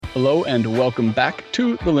Hello and welcome back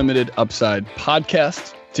to the Limited Upside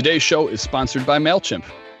podcast. Today's show is sponsored by MailChimp,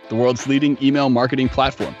 the world's leading email marketing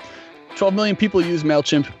platform. 12 million people use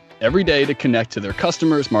MailChimp every day to connect to their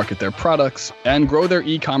customers, market their products, and grow their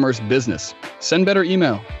e-commerce business. Send better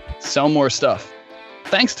email, sell more stuff.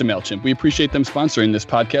 Thanks to MailChimp. We appreciate them sponsoring this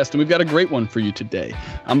podcast, and we've got a great one for you today.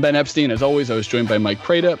 I'm Ben Epstein. As always, I was joined by Mike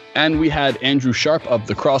Prada, and we had Andrew Sharp of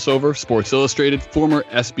The Crossover, Sports Illustrated, former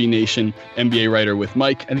SB Nation NBA writer with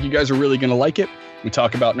Mike. I think you guys are really going to like it. We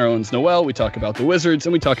talk about Nerlens Noel, we talk about the Wizards,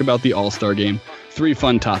 and we talk about the All-Star Game. 3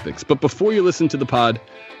 fun topics. But before you listen to the pod,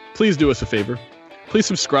 please do us a favor. Please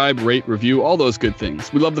subscribe, rate, review, all those good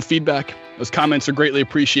things. We love the feedback. Those comments are greatly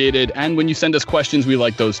appreciated. And when you send us questions, we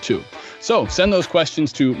like those too. So send those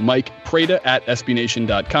questions to Mike Prada at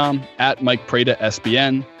SBNation.com, at Mike Prada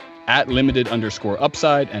SBN, at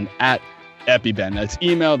Limited_Upside, and at EpiBen. That's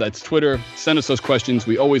email, that's Twitter. Send us those questions.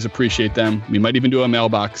 We always appreciate them. We might even do a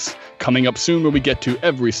mailbox coming up soon where we get to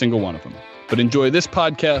every single one of them. But enjoy this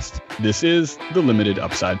podcast. This is the Limited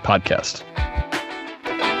Upside podcast.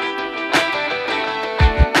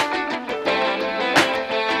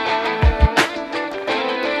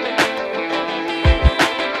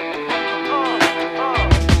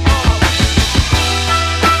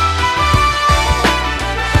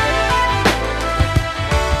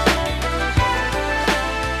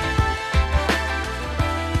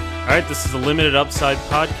 All right, this is the Limited Upside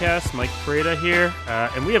podcast. Mike Prada here,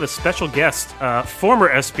 and we have a special guest, former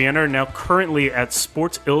SBNer, now currently at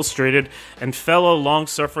Sports Illustrated, and fellow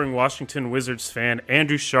long-suffering Washington Wizards fan,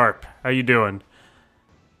 Andrew Sharp. How you doing?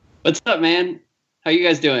 What's up, man? How you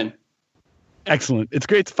guys doing? Excellent. It's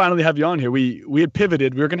great to finally have you on here. We had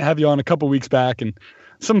pivoted. We were going to have you on a couple weeks back, and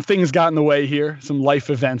some things got in the way here. Some life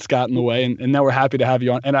events got in the way, and now we're happy to have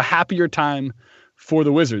you on, and a happier time for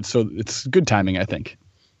the Wizards. So it's good timing, I think.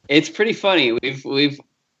 It's pretty funny. We've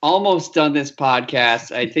almost done this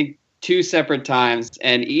podcast, I think, 2 separate times,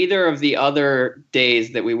 and either of the other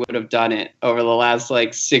days that we would have done it over the last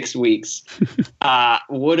 6 weeks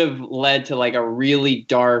would have led to a really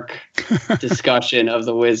dark discussion of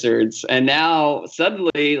the Wizards. And now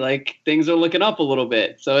suddenly things are looking up a little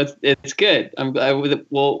bit, so it's good. This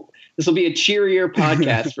will be a cheerier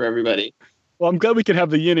podcast for everybody. Well, I'm glad we can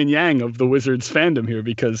have the yin and yang of the Wizards fandom here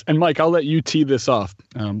and Mike, I'll let you tee this off.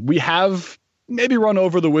 We have maybe run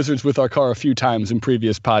over the Wizards with our car a few times in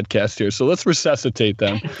previous podcasts here, so let's resuscitate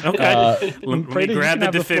them. Okay. Let me grab the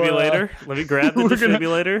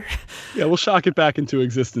defibrillator. Yeah, we'll shock it back into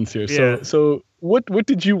existence here. Yeah. So what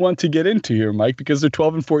did you want to get into here, Mike? Because they're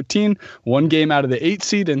 12-14, 1 game out of the 8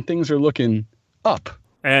 seed, and things are looking up.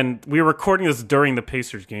 And we were recording this during the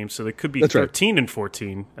Pacers game, so they could be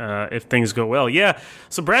 13-14 if things go well. Yeah,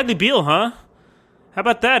 so Bradley Beal, huh? How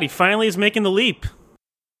about that? He finally is making the leap.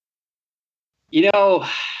 That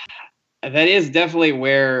is definitely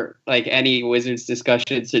where any Wizards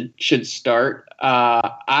discussion should start.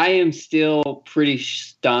 I am still pretty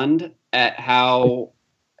stunned at how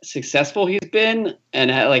successful he's been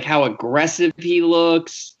and how aggressive he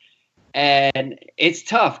looks. And it's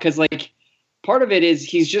tough because part of it is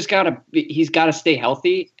he's got to stay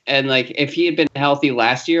healthy. And if he had been healthy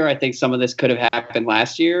last year, I think some of this could have happened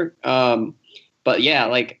last year. But yeah,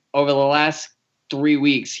 over the last 3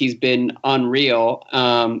 weeks, he's been unreal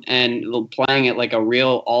and playing at a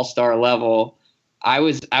real all-star level. I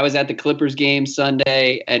was at the Clippers game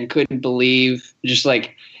Sunday and couldn't believe just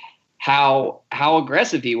how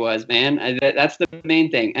aggressive he was, man. That's the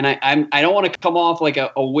main thing. And I don't want to come off like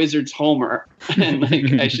a Wizards homer.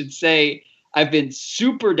 And I should say, I've been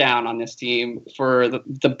super down on this team for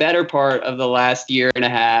the better part of the last year and a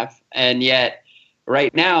half. And yet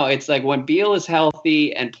right now it's when Beal is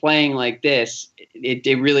healthy and playing like this,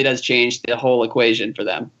 it really does change the whole equation for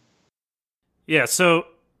them. Yeah. So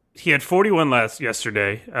he had 41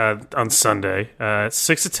 yesterday on Sunday,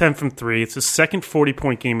 6 of 10 from 3. It's his second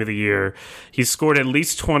 40-point game of the year. He's scored at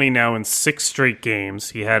least 20 now in 6 straight games.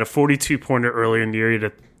 He had a 42-pointer earlier in the year. He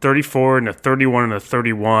had a 34 and a 31 and a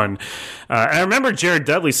 31. I remember Jared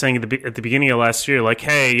Dudley saying at the beginning of last year,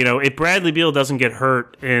 hey, if Bradley Beal doesn't get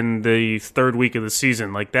hurt in the 3rd week of the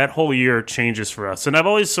season, that whole year changes for us. And I've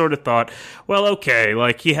always sort of thought, well, okay,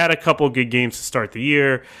 he had a couple good games to start the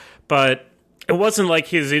year, but it wasn't like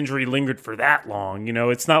his injury lingered for that long.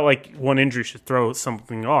 It's not like one injury should throw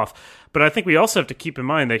something off. But I think we also have to keep in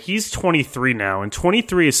mind that he's 23 now, and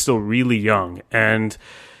 23 is still really young. And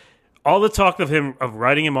all the talk of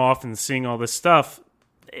writing him off and seeing all this stuff,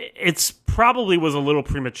 it's probably was a little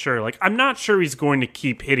premature. Like, I'm not sure he's going to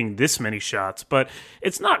keep hitting this many shots, but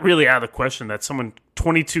it's not really out of the question that someone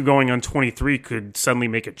 22 going on 23 could suddenly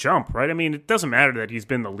make a jump, right? I mean, it doesn't matter that he's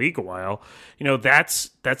been in the league a while. You know, that's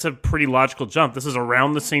a pretty logical jump. This is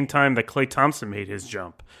around the same time that Klay Thompson made his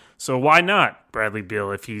jump. So why not Bradley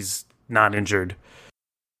Beal if he's not injured?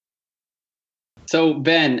 So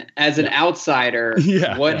Ben, as an outsider,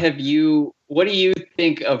 what do you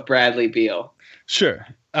think of Bradley Beal? Sure.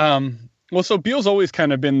 Well, so Beal's always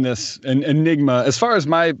kind of been this an enigma. As far as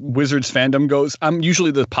my Wizards fandom goes, I'm usually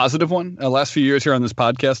the positive one. Last few years here on this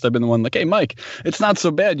podcast, I've been the one like, hey, Mike, it's not so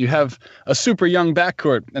bad. You have a super young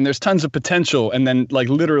backcourt and there's tons of potential. And then like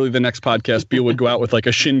literally the next podcast, Beal would go out with like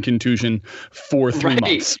a shin contusion for 3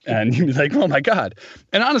 months. And you'd be like, oh, my God.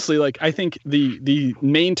 And honestly, like I think the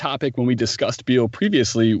main topic when we discussed Beal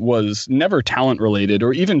previously was never talent related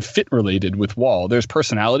or even fit related with Wall. There's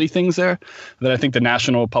personality things there that I think the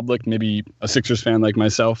national public, maybe a Sixers fan like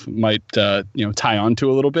myself, might tie on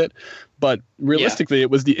to a little bit. But realistically,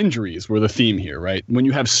 it was the injuries were the theme here, right? When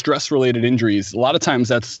you have stress-related injuries, a lot of times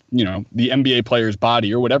that's, the NBA player's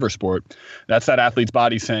body or whatever sport. That's that athlete's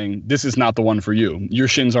body saying, this is not the one for you. Your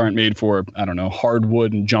shins aren't made for,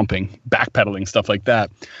 hardwood and jumping, backpedaling, stuff like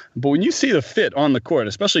that. But when you see the fit on the court,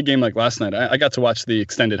 especially a game like last night, I got to watch the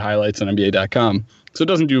extended highlights on NBA.com. So it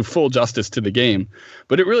doesn't do full justice to the game,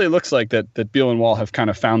 but it really looks like that Beal and Wall have kind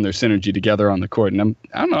of found their synergy together on the court. And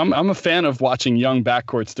I'm a fan of watching young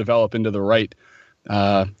backcourts develop into the right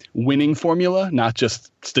winning formula, not just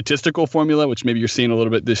statistical formula, which maybe you're seeing a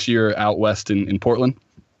little bit this year out west in Portland.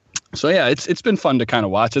 So yeah, it's been fun to kind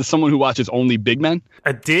of watch. As someone who watches only big men,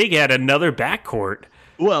 a dig at another backcourt.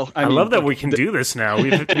 Well, I love that we can do this now.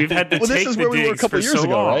 We've had to take the digs for so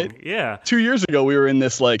long. Right? Yeah. 2 years ago, we were in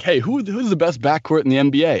this like, hey, who's the best backcourt in the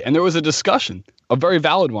NBA? And there was a discussion, a very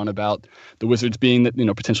valid one, about the Wizards being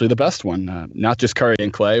potentially the best one, not just Curry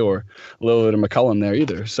and Klay or Lillard and McCollum there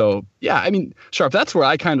either. So yeah, I mean, Sharp, that's where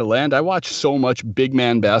I kind of land. I watch so much big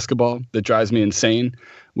man basketball that drives me insane,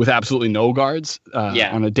 with absolutely no guards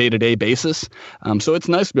on a day-to-day basis. So it's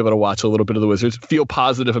nice to be able to watch a little bit of the Wizards, feel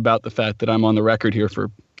positive about the fact that I'm on the record here for,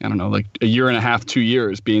 like a year and a half, 2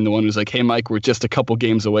 years, being the one who's like, hey, Mike, we're just a couple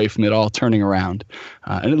games away from it all turning around.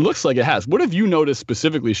 And it looks like it has. What have you noticed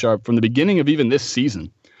specifically, Sharp, from the beginning of even this season,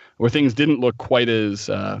 where things didn't look quite as,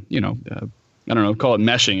 call it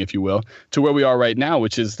meshing, if you will, to where we are right now,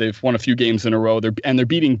 which is they've won a few games in a row, they're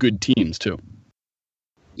beating good teams too.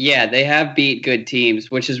 Yeah, they have beat good teams,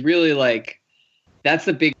 which is really like, that's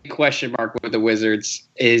the big question mark with the Wizards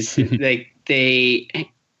is they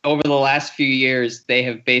over the last few years, they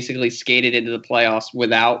have basically skated into the playoffs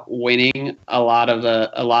without winning a lot of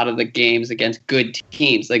the games against good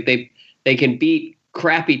teams. Like they can beat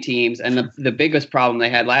crappy teams. And the biggest problem they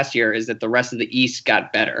had last year is that the rest of the East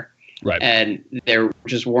got better. Right. And there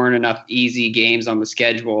just weren't enough easy games on the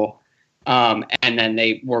schedule. And then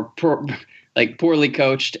they were poorly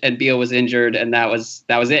coached, and Beal was injured, and that was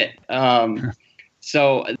it.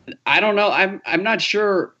 So I don't know. I'm not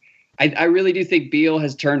sure. I really do think Beal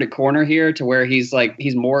has turned a corner here to where he's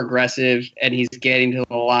more aggressive and he's getting to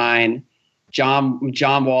the line.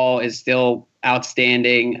 John Wall is still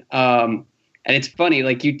outstanding. And it's funny,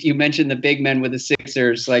 like you mentioned the big men with the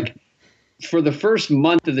Sixers, like for the first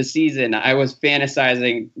month of the season, I was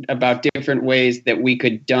fantasizing about different ways that we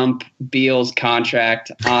could dump Beal's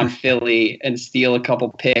contract on Philly and steal a couple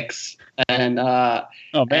picks. And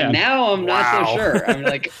and now I'm not so sure. I'm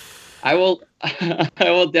like, I will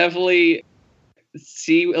definitely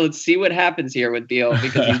see. Let's see what happens here with Beal,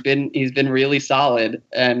 because he's been really solid.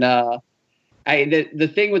 And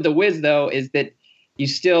the thing with the Wiz though is that you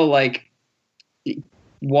still like.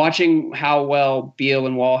 Watching how well Beal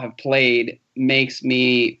and Wall have played makes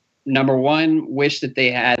me, number one, wish that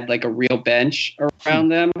they had like a real bench around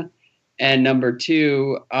them. And number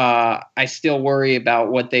two, I still worry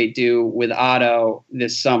about what they do with Otto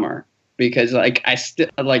this summer, because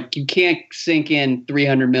you can't sink in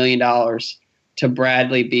 $300 million to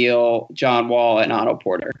Bradley Beal, John Wall, and Otto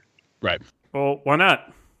Porter. Right. Well, why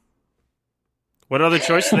not? What other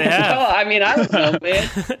choice do they have? Well, I mean, I don't know, man.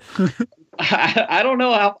 I don't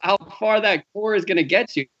know how far that core is going to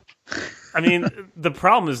get you. I mean, the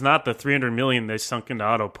problem is not the $300 million they sunk into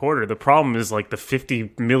Otto Porter. The problem is like the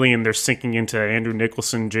 $50 million they're sinking into Andrew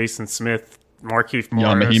Nicholson, Jason Smith, Markieff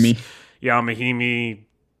Morris, Yamahimi.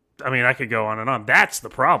 I mean, I could go on and on. That's the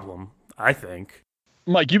problem, I think.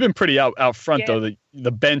 Mike, you've been pretty out front, though, that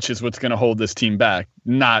the bench is what's going to hold this team back,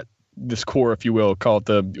 not this core, if you will, call it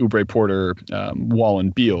the Oubre, Porter, Wall,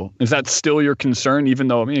 and Beal. Is that still your concern, even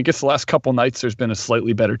though, I mean, I guess the last couple nights there's been a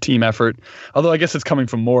slightly better team effort, although I guess it's coming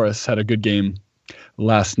from Morris, had a good game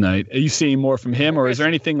last night. Are you seeing more from him, or is there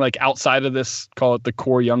anything like outside of this, call it the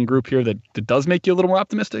core young group here, that does make you a little more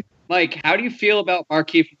optimistic? Mike, how do you feel about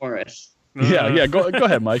Markieff Morris? Yeah. Go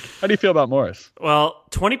ahead, Mike. How do you feel about Morris? Well,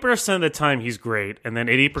 20% of the time he's great, and then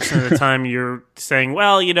 80% of the time you're saying,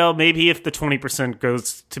 well, maybe if the 20%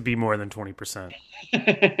 goes to be more than 20%.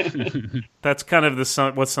 That's kind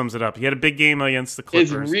of what sums it up. He had a big game against the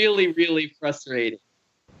Clippers. It's really, really frustrating.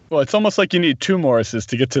 Well, it's almost like you need 2 Morrises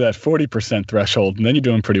to get to that 40% threshold, and then you're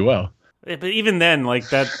doing pretty well. Yeah, but even then, like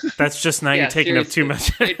that's just now you're taking up too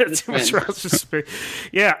much roster space.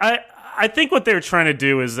 Yeah, I think what they were trying to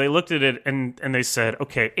do is they looked at it and they said,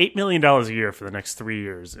 okay, $8 million a year for the next 3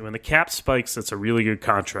 years. And when the cap spikes, that's a really good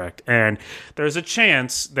contract. And there's a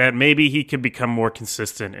chance that maybe he could become more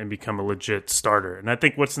consistent and become a legit starter. And I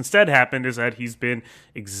think what's instead happened is that he's been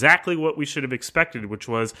exactly what we should have expected, which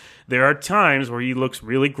was there are times where he looks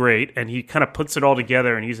really great and he kind of puts it all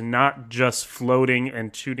together and he's not just floating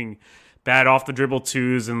and shooting bad off the dribble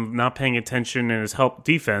twos and not paying attention in his help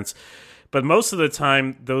defense. But most of the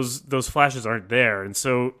time, those flashes aren't there. And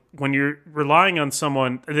so when you're relying on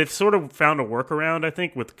someone, they've sort of found a workaround, I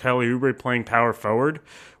think, with Kelly Oubre playing power forward,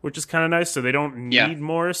 which is kind of nice. So they don't need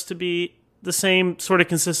Morris to be the same sort of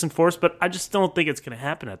consistent force, but I just don't think it's going to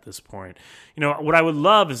happen at this point. What I would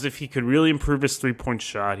love is if he could really improve his three-point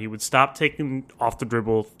shot. He would stop taking off the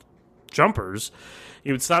dribble jumpers.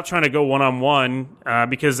 He would stop trying to go one-on-one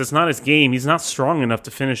because it's not his game. He's not strong enough to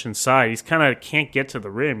finish inside. He's kind of can't get to the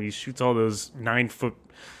rim. He shoots all those 9-foot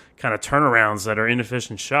kind of turnarounds that are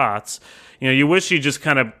inefficient shots. You wish he just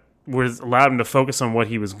kind of was allowed him to focus on what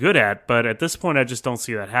he was good at, but at this point I just don't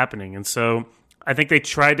see that happening. And so I think they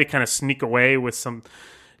tried to kind of sneak away with some,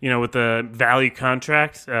 with the value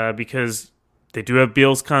contract because they do have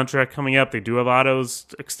Beal's contract coming up. They do have Otto's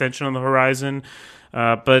extension on the horizon.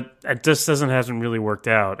 But it just hasn't really worked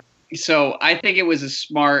out. So I think it was a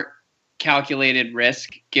smart, calculated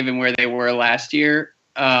risk given where they were last year.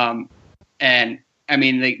 And I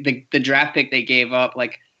mean, the draft pick they gave up,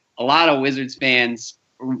 like a lot of Wizards fans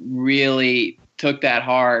really took that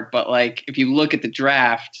hard. But like, if you look at the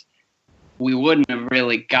draft, we wouldn't have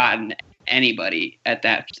really gotten anybody at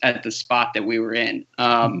the spot that we were in.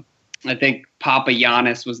 I think Papa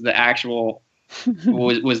Giannis was the actual.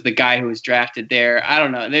 was the guy who was drafted there. I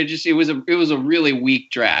don't know. It was a really weak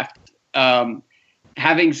draft.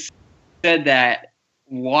 Having said that,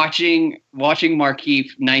 watching Markieff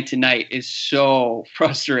night to night is so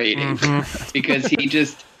frustrating because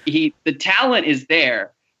the talent is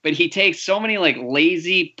there, but he takes so many like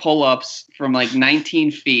lazy pull-ups from like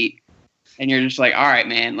 19 feet, and you're just like, all right,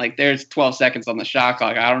 man, like there's 12 seconds on the shot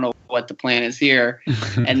clock. I don't know what the plan is here,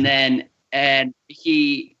 and then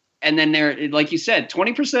there, like you said,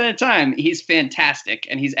 20% of the time, he's fantastic.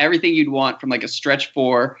 And he's everything you'd want from like a stretch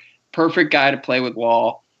four, perfect guy to play with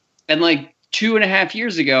Wall. And like 2.5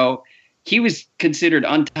 years ago, he was considered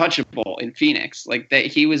untouchable in Phoenix. Like that,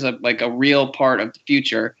 he was a real part of the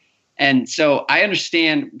future. And so I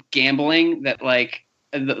understand gambling that like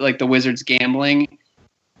the Wizards gambling,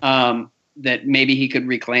 that maybe he could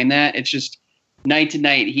reclaim that. It's just night to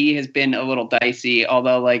night, he has been a little dicey,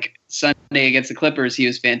 although like Sunday against the Clippers, he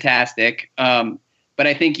was fantastic. But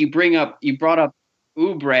I think you brought up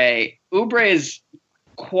Oubre. Oubre is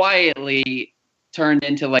quietly turned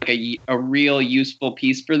into like a real useful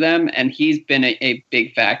piece for them. And he's been a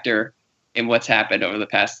big factor in what's happened over the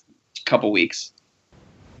past couple weeks.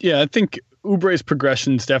 Yeah, I think Oubre's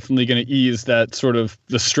progression is definitely going to ease that sort of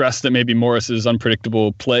the stress that maybe Morris's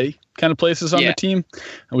unpredictable play kind of places on the team,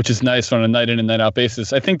 which is nice on a night in and night out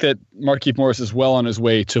basis. I think that Markieff Morris is well on his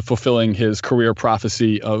way to fulfilling his career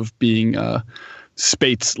prophecy of being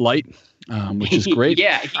Spates light, which is great.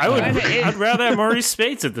 Yeah, I'd rather have Maurice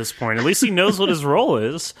Spates at this point. At least he knows what his role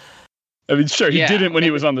is. I mean, sure, he didn't when he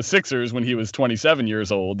was on the Sixers when he was 27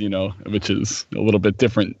 years old, which is a little bit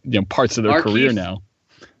different, parts of their career now.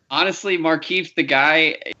 Honestly, Markieff, the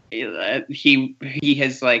guy, he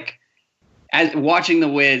has like, as watching the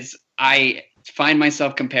Wiz, I find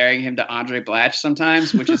myself comparing him to Andre Blatche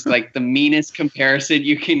sometimes, which is like the meanest comparison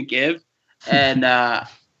you can give. And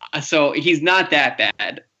so he's not that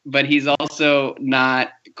bad, but he's also not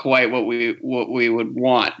quite what we would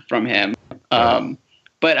want from him.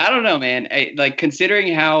 But I don't know, man. Like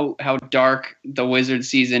considering how dark the Wizards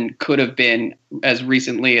season could have been as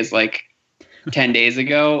recently as like 10 days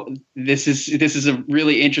ago, this is a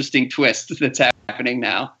really interesting twist that's happening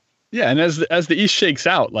now. Yeah, and as the East shakes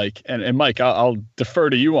out, like, and Mike, I'll defer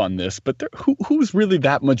to you on this, but who's really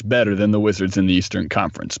that much better than the Wizards in the Eastern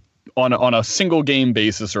Conference on a single game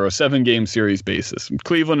basis or a 7-game series basis?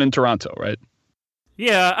 Cleveland and Toronto, right?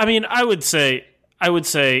 Yeah, I mean, I would say I would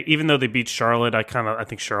say, even though they beat Charlotte, I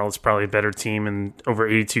think Charlotte's probably a better team in over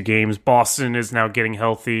 82 games. Boston is now getting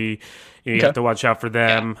healthy. You have to watch out for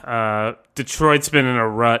them. Yeah. Detroit's been in a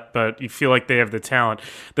rut, but you feel like they have the talent.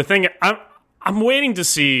 The thing, I'm waiting to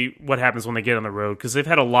see what happens when they get on the road, because they've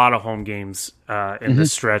had a lot of home games in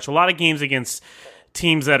this stretch. A lot of games against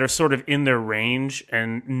teams that are sort of in their range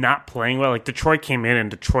and not playing well. Like Detroit came in,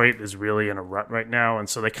 and Detroit is really in a rut right now, and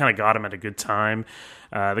so they kind of got them at a good time.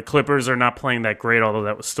 The Clippers are not playing that great, although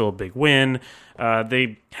that was still a big win.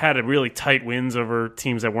 They had a really tight wins over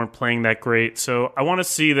teams that weren't playing that great. So I want to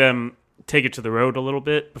see them take it to the road a little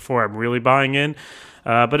bit before I'm really buying in.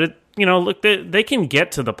 But look, they can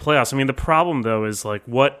get to the playoffs. I mean, the problem though is like,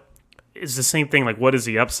 what is the same thing? Like, what is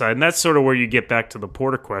the upside? And that's sort of where you get back to the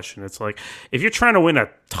Porter question. It's like, if you're trying to win a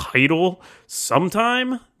title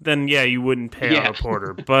sometime, then yeah, you wouldn't pay out a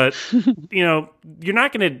Porter. But you're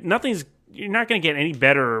not going to get any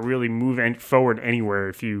better or really move forward anywhere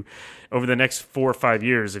if you, over the next 4 or 5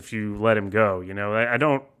 years, if you let him go. I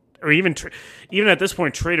don't, or even at this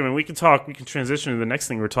point, trade him. And we can transition to the next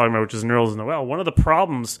thing we're talking about, which is Nerlens Noel. One of the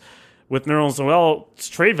problems with Nerlens Noel's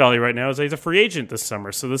trade value right now is that he's a free agent this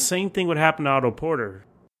summer. So the same thing would happen to Otto Porter.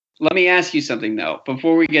 Let me ask you something, though,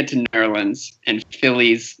 before we get to Nerlens and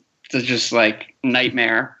Philly's just like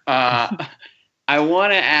nightmare. I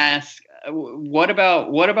want to ask, what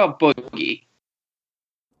about Boogie?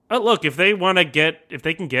 Look, if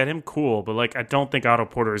they can get him, cool. But like, I don't think Otto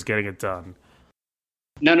Porter is getting it done.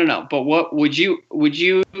 No. But what would you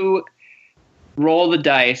roll the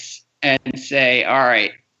dice and say, all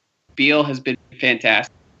right, Beal has been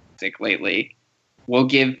fantastic lately. We'll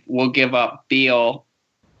give up Beal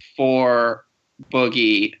for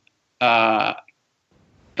Boogie,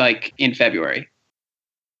 like in February.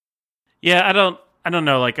 Yeah, I don't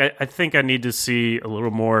know. Like, I think I need to see a little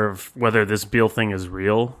more of whether this Beal thing is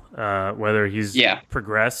real, whether he's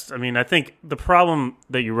progressed. I mean, I think the problem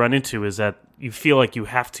that you run into is that you feel like you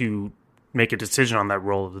have to make a decision on that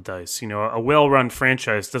roll of the dice. A well-run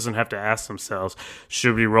franchise doesn't have to ask themselves,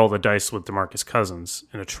 should we roll the dice with DeMarcus Cousins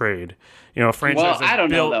in a trade? A franchise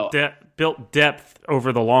built depth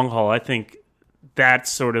over the long haul. I think that's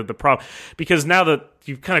sort of the problem. Because now that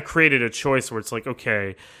you've kind of created a choice where it's like,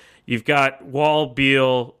 okay, you've got Wall,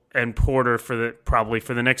 Beal, and Porter probably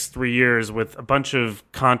for the next 3 years with a bunch of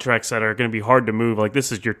contracts that are going to be hard to move. Like, this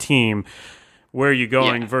is your team. Where are you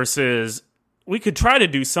going? Versus we could try to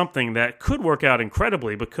do something that could work out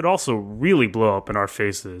incredibly, but could also really blow up in our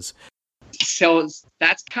faces. So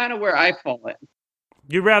that's kind of where I fall in.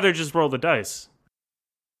 You'd rather just roll the dice.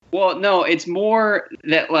 Well, no, it's more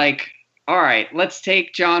that like, all right, let's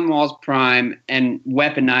take John Wall's prime and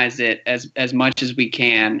weaponize it as much as we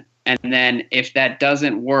can. And then if that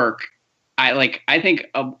doesn't work, I think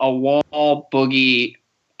a Wall, Boogie,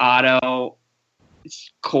 Otto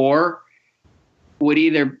core would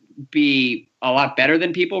either be a lot better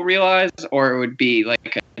than people realize, or it would be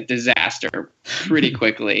like a disaster pretty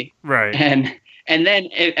quickly. Right. And then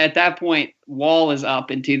at that point, Wall is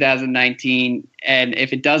up in 2019, and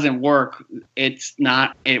if it doesn't work, it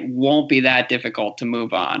won't be that difficult to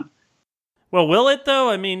move on. Well, will it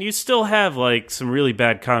though? I mean, you still have like some really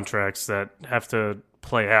bad contracts that have to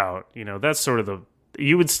play out. That's sort of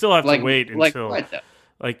you would still have to wait until like what, though?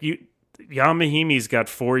 Like Jan Mahimi's got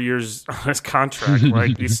 4 years on his contract.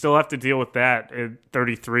 Like, you still have to deal with that at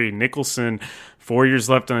 33. Nicholson, 4 years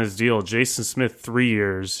left on his deal. Jason Smith, 3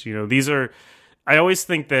 years. These are. I always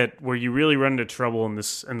think that where you really run into trouble in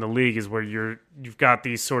the league is where you've got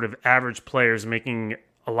these sort of average players making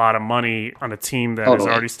a lot of money on a team that has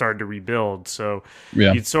already started to rebuild. So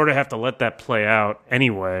you'd sort of have to let that play out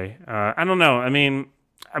anyway. I don't know. I mean,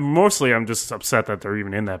 I'm just upset that they're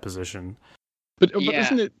even in that position. But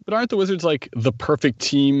aren't the Wizards like the perfect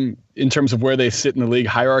team in terms of where they sit in the league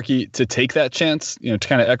hierarchy to take that chance? To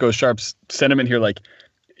kind of echo Sharp's sentiment here, like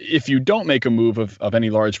if you don't make a move of any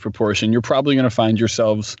large proportion, you're probably going to find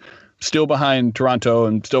yourselves still behind Toronto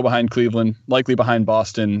and still behind Cleveland, likely behind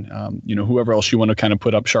Boston, whoever else you want to kind of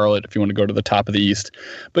put up, Charlotte, if you want to go to the top of the East.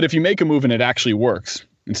 But if you make a move and it actually works,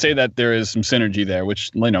 and say that there is some synergy there,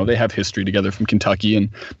 which, they have history together from Kentucky, and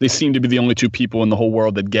they seem to be the only two people in the whole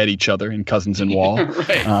world that get each other in Cousins and Wall.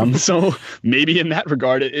 Right. So maybe in that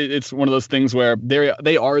regard, it's one of those things where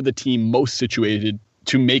they are the team most situated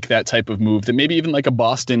to make that type of move, that maybe even like a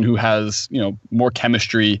Boston who has, more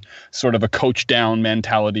chemistry, sort of a coach down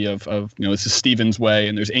mentality of this is Stevens' way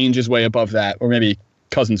and there's Ainge's way above that, or maybe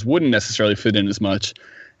Cousins wouldn't necessarily fit in as much.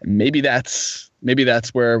 And maybe that's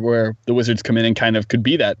where the Wizards come in and kind of could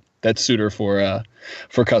be that suitor for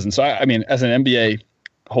Cousins. So I mean, as an NBA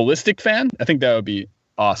holistic fan, I think that would be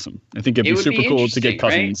awesome. I think it'd It be would super be cool to get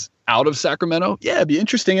interesting, Cousins out of Sacramento. Yeah, it'd be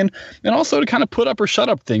interesting. And also to kind of put up or shut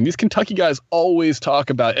up thing. These Kentucky guys always talk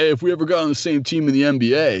about, hey, if we ever got on the same team in the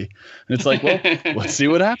NBA. And it's like, well, let's see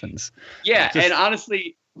what happens. Yeah, and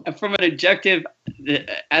honestly, from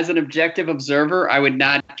as an objective observer, I would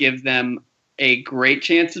not give them a great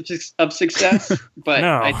chance of success, but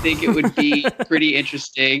No. I think it would be pretty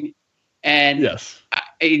interesting. And Yes.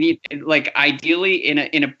 like ideally,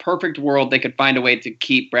 in a perfect world, they could find a way to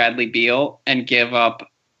keep Bradley Beal and give up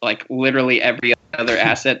like literally every other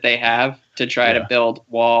asset they have to try to build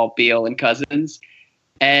Wall, Beal, and Cousins.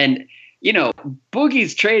 And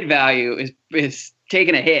Boogie's trade value is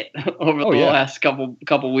taking a hit over the last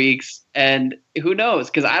couple weeks, and who knows?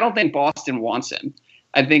 Because I don't think Boston wants him.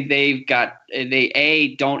 I think they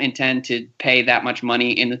don't intend to pay that much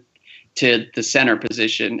money to the center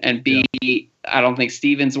position, and B, I don't think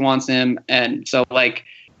Stevens wants him, and so like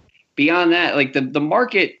beyond that, like the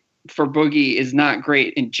market for Boogie is not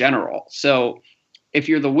great in general. So if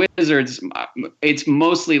you're the Wizards, it's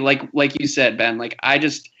mostly like you said, Ben. Like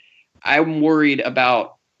I'm worried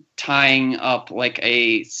about tying up like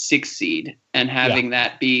a 6 seed and having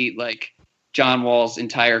that be like John Wall's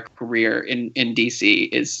entire career in DC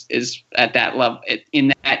is at that level,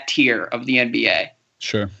 in that tier of the NBA.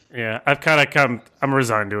 Sure. Yeah, I'm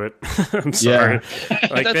resigned to it. I'm sorry. Yeah.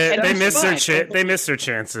 Like they miss their fine.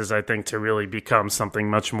 chances, I think, to really become something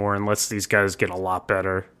much more unless these guys get a lot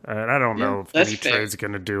better. And I don't know if any trade's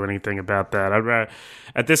going to do anything about that.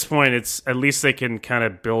 At this point, it's at least they can kind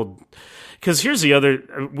of build. Because here's the other,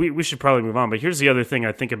 we should probably move on, but here's the other thing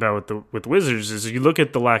I think about with Wizards is you look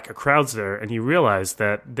at the lack of crowds there and you realize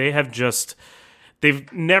that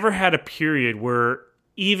they've never had a period where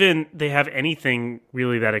even they have anything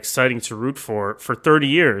really that exciting to root for 30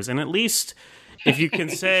 years. And at least if you can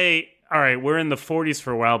say, all right, we're in the 40s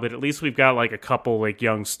for a while, but at least we've got like a couple like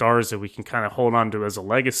young stars that we can kind of hold on to as a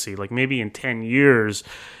legacy. Like maybe in 10 years,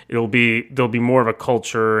 there'll be more of a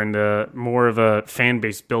culture and more of a fan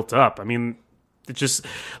base built up. I mean, it's just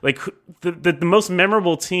like the most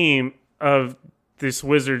memorable team of this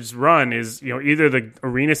Wizards run is, either the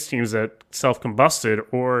Arenas teams that self-combusted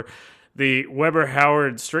or the Weber,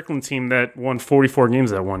 Howard, Strickland team that won 44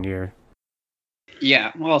 games that one year.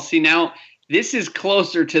 Yeah. Well, see, now this is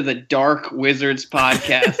closer to the Dark Wizards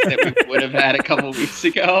podcast that we would have had a couple weeks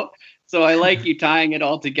ago. So I like you tying it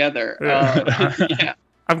all together. Yeah.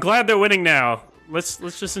 I'm glad they're winning now. Let's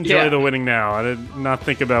just enjoy the winning now. I did not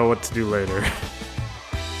think about what to do later.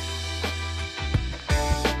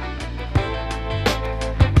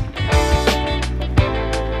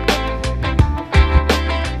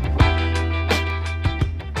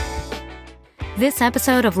 This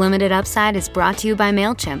episode of Limited Upside is brought to you by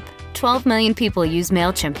MailChimp. 12 million people use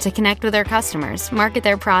MailChimp to connect with their customers, market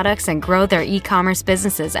their products, and grow their e-commerce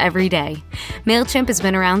businesses every day. MailChimp has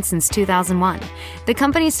been around since 2001. The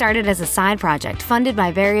company started as a side project funded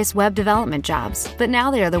by various web development jobs, but now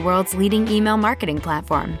they are the world's leading email marketing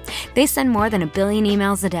platform. They send more than 1 billion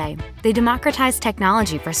emails a day. They democratize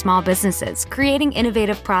technology for small businesses, creating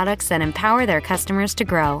innovative products that empower their customers to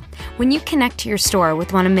grow. When you connect to your store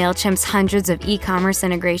with one of MailChimp's hundreds of e-commerce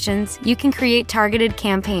integrations, you can create targeted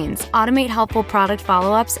campaigns, automate helpful product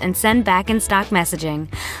follow-ups, and send back-in-stock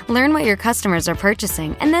messaging. Learn what your customers are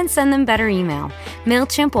purchasing and then send them better email.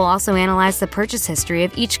 MailChimp will also analyze the purchase history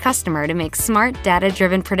of each customer to make smart,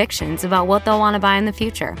 data-driven predictions about what they'll want to buy in the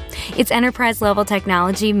future. It's enterprise-level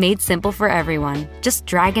technology made simple for everyone. Just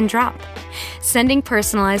drag and drop. Sending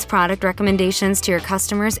personalized product recommendations to your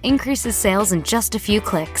customers increases sales in just a few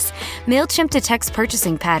clicks. MailChimp detects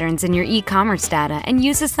purchasing patterns in your e-commerce data and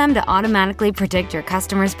uses them to automatically predict your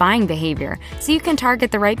customers' buying behavior so you can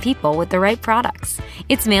target the right people with the right products.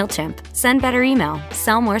 It's MailChimp. Send better email.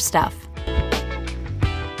 Sell more stuff.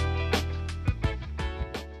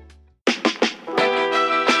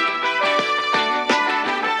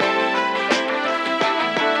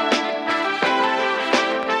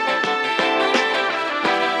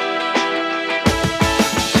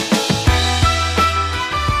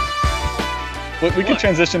 We could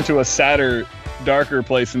transition to a sadder, darker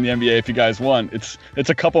place in the NBA if you guys want. It's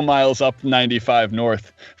a couple miles up 95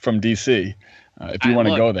 north from DC. If you want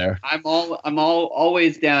to go there, I'm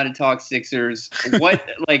always down to talk Sixers. What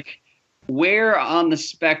where on the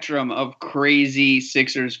spectrum of crazy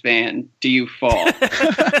Sixers fan do you fall?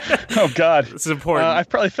 Oh God, it's important. I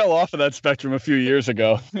probably fell off of that spectrum a few years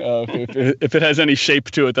ago. If it has any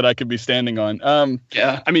shape to it that I could be standing on.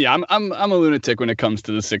 Yeah. I mean, I'm a lunatic when it comes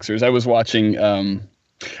to the Sixers. I was watching.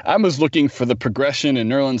 I was looking for the progression in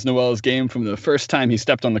Nerlens Noel's game from the first time he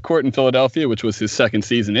stepped on the court in Philadelphia, which was his second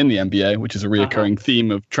season in the NBA, which is a reoccurring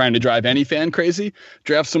theme of trying to drive any fan crazy.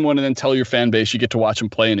 Draft someone and then tell your fan base you get to watch him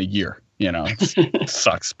play in a year. It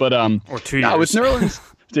sucks. But or 2 years. With Nerlens.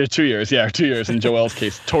 2 years, yeah, 2 years in Joel's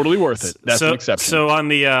case. Totally worth it. That's an exception. So on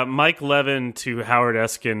the Mike Levin to Howard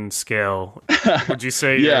Eskin scale, would you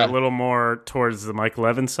say you're a little more towards the Mike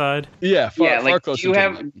Levin side? Yeah, far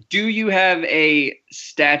closer. Do you have a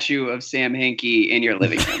statue of Sam Hinkie in your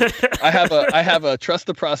living room? I have a Trust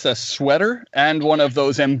the Process sweater and one of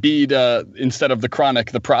those Embiid instead of the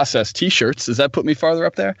Chronic the Process T-shirts. Does that put me farther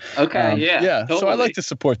up there? Okay, yeah. Totally. So I like to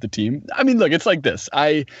support the team. I mean, look, it's like this.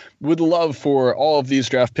 I would love for all of these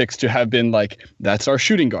draft picks to have been like, that's our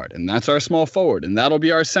shooting guard and that's our small forward and that'll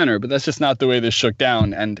be our center, but that's just not the way this shook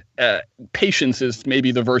down. And patience is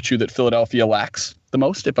maybe the virtue that Philadelphia lacks the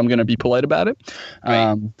most, if I'm going to be polite about it.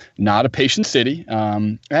 Right. Not a patient city.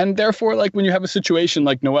 And therefore, like when you have a situation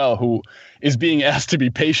like Noel, who is being asked to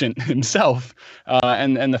be patient himself,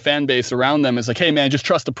 and the fan base around them is like, hey man, just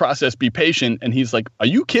trust the process, be patient. And he's like, are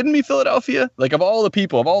you kidding me, Philadelphia? Like of all the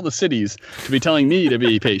people, of all the cities to be telling me to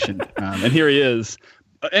be patient. And here he is.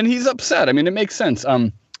 And he's upset. I mean, it makes sense.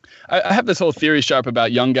 I have this whole theory, Sharp,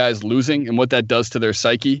 about young guys losing and what that does to their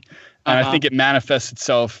psyche. And I think it manifests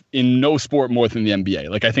itself in no sport more than the NBA.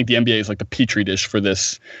 Like, I think the NBA is like the petri dish for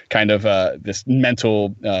this kind of this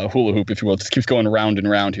mental hula hoop, if you will. It just keeps going around and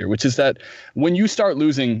around here, which is that when you start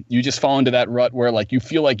losing, you just fall into that rut where like you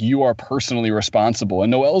feel like you are personally responsible.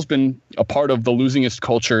 And Noel's been a part of the losingest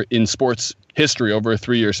culture in sports history over a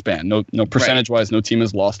 3-year span. No percentage-wise, no team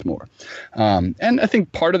has lost more. And I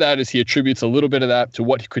think part of that is he attributes a little bit of that to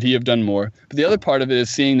what could he have done more. But the other part of it is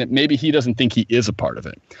seeing that maybe he doesn't think he is a part of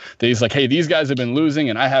it. That he's like, hey, these guys have been losing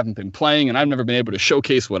and I haven't been playing and I've never been able to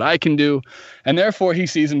showcase what I can do. And therefore he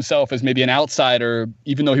sees himself as maybe an outsider,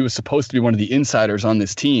 even though he was supposed to be one of the insiders on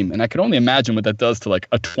this team. And I can only imagine what that does to like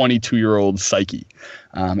a 22-year-old psyche.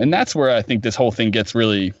 And that's where I think this whole thing gets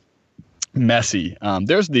really messy.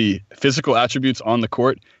 There's the physical attributes on the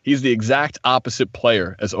court. He's the exact opposite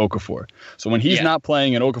player as Okafor. So when he's not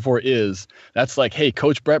playing and Okafor is, that's like, hey,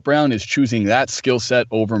 Coach Brett Brown is choosing that skill set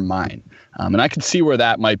over mine. And I can see where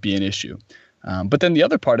that might be an issue. But then the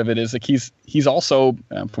other part of it is like he's also,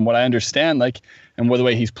 from what I understand, like, and the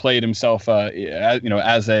way he's played himself,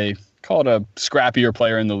 as a, call it a scrappier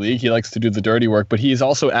player in the league. He likes to do the dirty work, but he's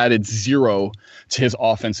also added zero to his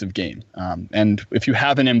offensive game. And if you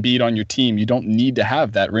have an Embiid on your team, you don't need to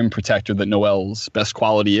have that rim protector that Noel's best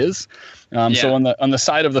quality is. So on the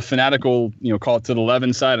side of the fanatical, call it to the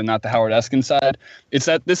Levin side and not the Howard Eskin side, it's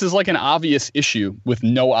that this is like an obvious issue with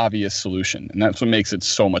no obvious solution. And that's what makes it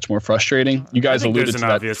so much more frustrating. You guys alluded to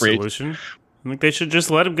that. Obvious solution. I think they should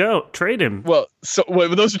just let him go, trade him. Well,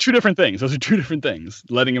 those are two different things.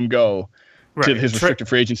 Letting him go to his restricted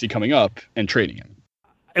free agency coming up and trading him.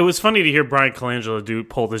 It was funny to hear Brian Colangelo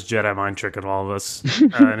pull this Jedi mind trick on all of us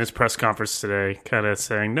in his press conference today, kind of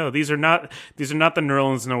saying, "No, these are not the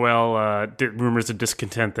Nerlens Noel rumors of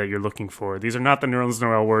discontent that you're looking for. These are not the Nerlens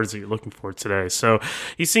Noel words that you're looking for today." So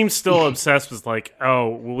he seems still obsessed with like, "Oh,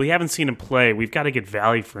 well, we haven't seen him play. We've got to get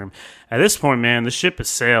value for him." At this point, man, the ship has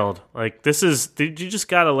sailed. Like you just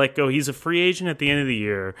got to let go. He's a free agent at the end of the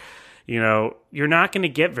year. You're not going to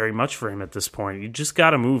get very much for him at this point. You just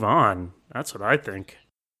got to move on. That's what I think.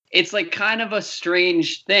 It's like kind of a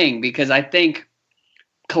strange thing because I think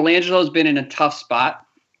Colangelo's been in a tough spot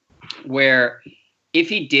where if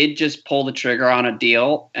he did just pull the trigger on a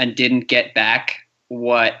deal and didn't get back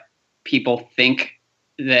what people think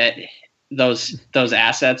that those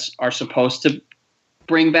assets are supposed to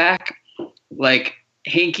bring back, like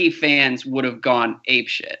Hinkie fans would have gone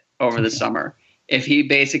apeshit over the summer if he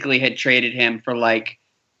basically had traded him for like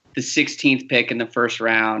the 16th pick in the first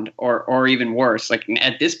round, or even worse. Like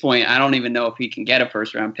at this point, I don't even know if he can get a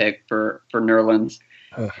first round pick for Nerlens.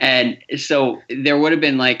 And so there would have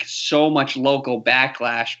been like so much local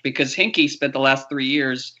backlash because Hinkie spent the last 3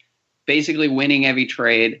 years basically winning every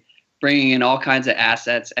trade, bringing in all kinds of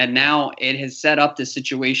assets. And now it has set up this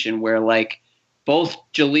situation where like both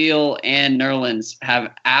Jahlil and Nerlens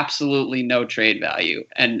have absolutely no trade value.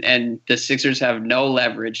 And the Sixers have no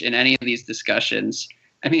leverage in any of these discussions.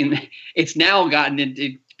 I mean, it's now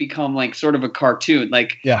become like sort of a cartoon.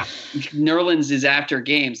 Like, Nerlens is after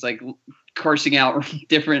games, like cursing out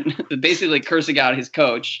basically cursing out his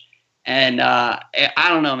coach. And I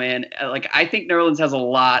don't know, man. Like, I think Nerlens has a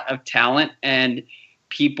lot of talent, and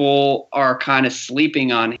people are kind of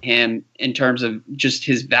sleeping on him in terms of just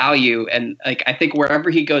his value. And like, I think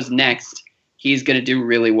wherever he goes next, he's going to do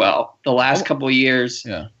really well. The last couple of years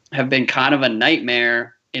have been kind of a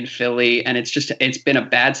nightmare in Philly, and it's been a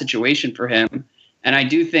bad situation for him. And I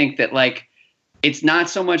do think that like it's not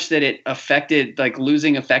so much that it affected like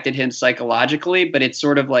losing affected him psychologically, but it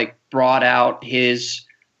sort of like brought out his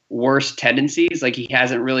worst tendencies. Like he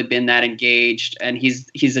hasn't really been that engaged, and he's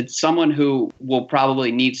someone who will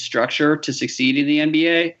probably need structure to succeed in the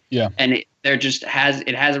NBA. Yeah, and it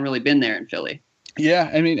hasn't really been there in Philly. Yeah,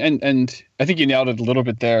 I mean, and I think you nailed it a little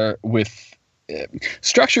bit there with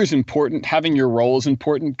structure is important. Having your role is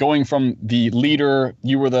important. Going from the leader,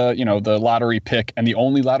 you were the lottery pick and the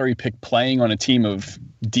only lottery pick playing on a team of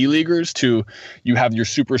D-leaguers to you have your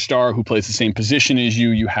superstar who plays the same position as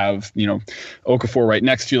you. You have, Okafor right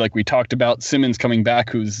next to you, like we talked about. Simmons coming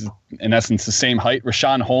back, who's in essence the same height.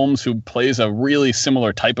 Richaun Holmes, who plays a really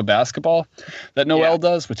similar type of basketball that Noel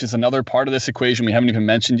does, which is another part of this equation we haven't even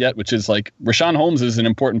mentioned yet, which is like Richaun Holmes is an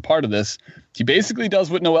important part of this. He basically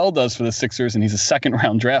does what Noel does for the Sixers, and he's a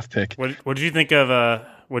second-round draft pick. What did you think of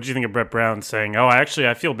Brett Brown saying,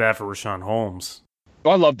 I feel bad for Richaun Holmes? Oh,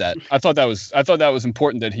 I love that. I thought that was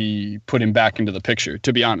important that he put him back into the picture,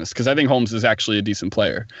 to be honest, because I think Holmes is actually a decent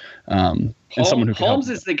player. And someone who Holmes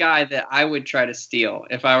is the guy that I would try to steal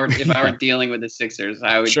if I were dealing with the Sixers.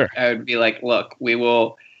 I would be like, look, we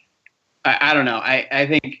will. I don't know. I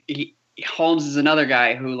think Holmes is another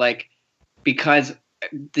guy who, like, because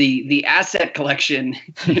the asset collection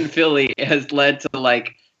in Philly has led to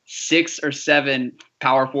like 6 or 7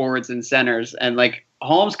 power forwards and centers, and like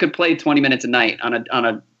Holmes could play 20 minutes a night on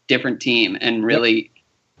a different team and really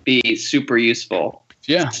be super useful.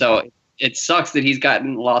 Yeah. So it sucks that he's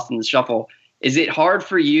gotten lost in the shuffle. Is it hard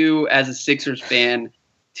for you as a Sixers fan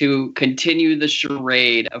to continue the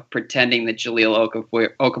charade of pretending that Jahlil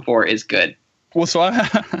Okafor is good? Well, so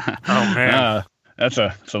that's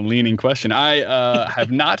a leaning question. I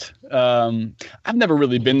have not. I've never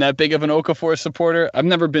really been that big of an Okafor supporter. I've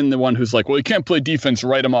never been the one who's like, well, you can't play defense,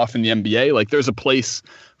 write him off in the NBA. Like, there's a place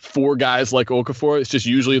for guys like Okafor. It's just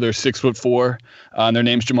usually they're 6'4", and their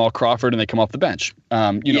name's Jamal Crawford, and they come off the bench.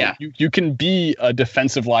 You can be a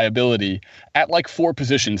defensive liability at like 4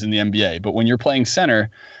 positions in the NBA, but when you're playing center,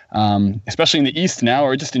 especially in the East now,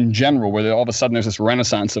 or just in general, where all of a sudden there's this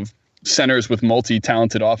renaissance of centers with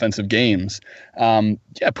multi-talented offensive games,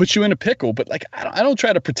 puts you in a pickle. But like, I don't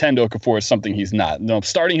try to pretend Okafor is something he's not. No,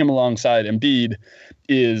 starting him alongside Embiid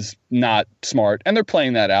is not smart, and they're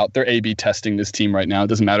playing that out. They're A/B testing this team right now. It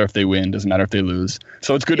doesn't matter if they win, doesn't matter if they lose.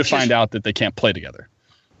 So it's good to find out that they can't play together.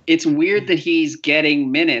 It's weird that he's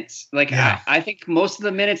getting minutes. Like, I think most of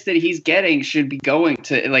the minutes that he's getting should be going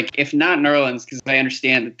to, like, if not Nerlens, because I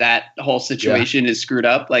understand that whole situation is screwed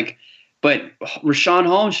up. Like, but Richaun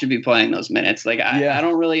Holmes should be playing those minutes. Like, I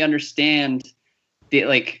don't really understand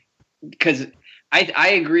because I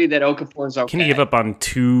agree that Okafor's okay. Can you give up on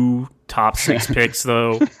 2 top 6 picks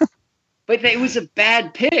though? But it was a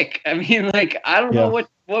bad pick. I mean, like, I don't know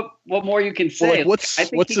what more you can say. Well,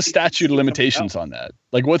 like, what's the statute of limitations on that?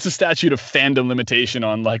 Like, what's the statute of fandom limitation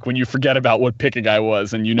on, like, when you forget about what pick a guy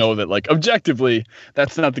was and you know that, like, objectively,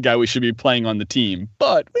 that's not the guy we should be playing on the team,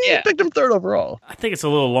 but we picked him 3rd overall. I think it's a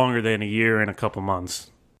little longer than a year and a couple months.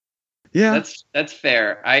 Yeah, that's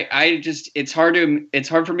fair. It's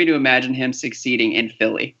hard for me to imagine him succeeding in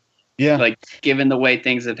Philly. Yeah, like, given the way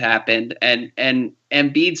things have happened, and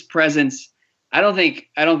Embiid's presence, I don't think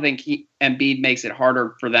Embiid makes it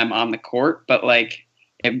harder for them on the court, but like,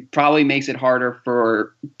 it probably makes it harder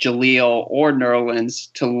for Jahlil or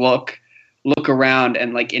Nerlens to look around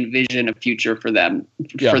and like envision a future for them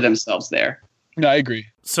for themselves there. No, I agree.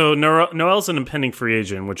 So Noel's an impending free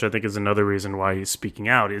agent, which I think is another reason why he's speaking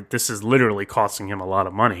out. This is literally costing him a lot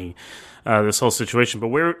of money, this whole situation. But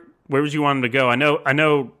where would you want him to go? I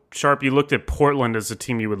know, Sharp, you looked at Portland as a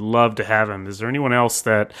team you would love to have him. Is there anyone else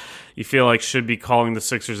that you feel like should be calling the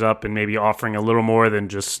Sixers up and maybe offering a little more than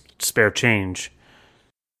just spare change?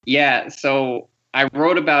 Yeah, so I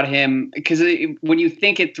wrote about him because when you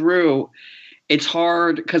think it through, it's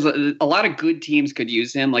hard because a lot of good teams could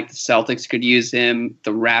use him, like the Celtics could use him,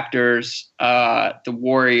 the Raptors, the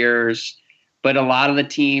Warriors, but a lot of the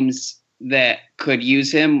teams that could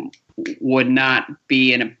use him would not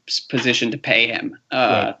be in a position to pay him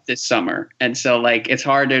this summer. And so, like, it's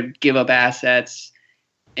hard to give up assets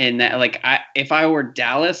in that. Like, if I were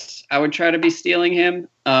Dallas, I would try to be stealing him.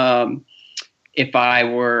 If I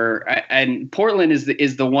were, and Portland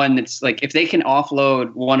is the one that's like, if they can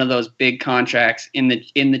offload one of those big contracts in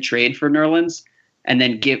the trade for Nerlens, and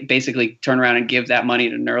then basically turn around and give that money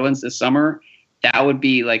to Nerlens this summer, that would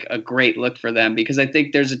be like a great look for them, because I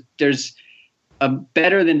think there's a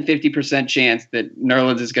better than 50% chance that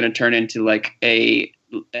Nerlens is going to turn into like a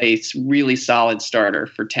really solid starter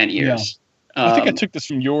for 10 years. I think I took this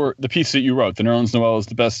from the piece that you wrote. The Nerlens Noel is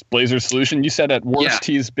the best Blazers solution. You said at worst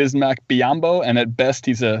he's Bismack Biyombo, and at best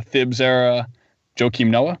he's a Thibs era Joakim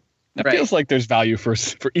Noah. It feels like there's value for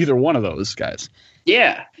either one of those guys.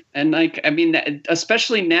 Yeah, and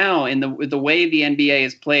especially now in the way the NBA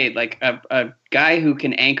is played, like a guy who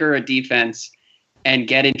can anchor a defense and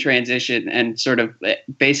get in transition and sort of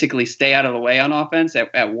basically stay out of the way on offense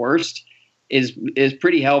at worst is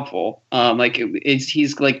pretty helpful.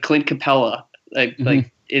 He's like Clint Capella,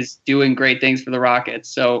 is doing great things for the Rockets.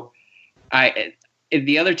 So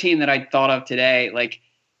the other team that I thought of today,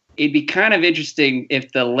 it'd be kind of interesting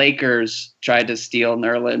if the Lakers tried to steal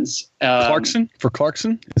Nerlens. Clarkson?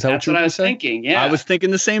 Is that what you were saying? Thinking, yeah. I was thinking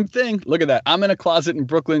the same thing. Look at that. I'm in a closet in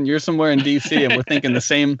Brooklyn. You're somewhere in D.C. and we're thinking the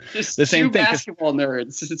same thing. Basketball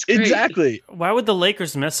nerds. It's great. Exactly. Why would the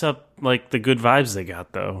Lakers mess up the good vibes they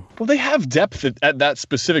got, though? Well, they have depth at that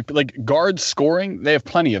specific, guard scoring. They have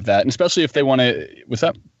plenty of that, and especially if they want to. What's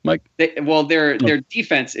up, Mike? Their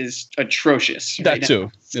defense is atrocious. That too.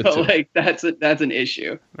 So that's an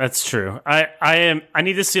issue. That's true. I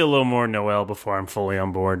need to see a little more Noel before I'm fully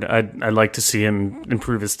on board. I'd like to see him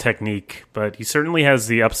improve his technique, but he certainly has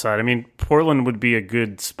the upside. I mean, Portland would be a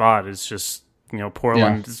good spot. It's just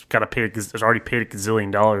Portland has already paid $1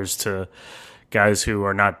 gazillion to guys who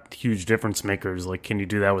are not huge difference makers. Can you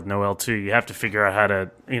do that with Noel too? You have to figure out how to,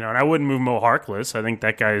 and I wouldn't move Mo Harkless. I think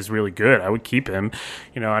that guy is really good. I would keep him.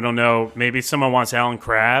 I don't know. Maybe someone wants Alan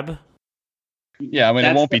Crabb. Yeah, I mean,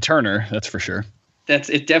 it won't be Turner. That's for sure.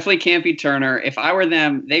 It definitely can't be Turner. If I were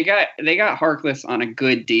them, they got Harkless on a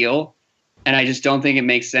good deal, and I just don't think it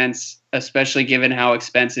makes sense, especially given how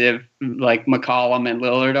expensive McCollum and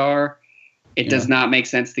Lillard are. It does not make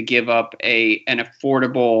sense to give up an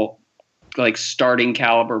affordable starting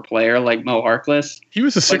caliber player like Mo Harkless. He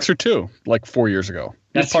was a Sixer too, 4 years ago.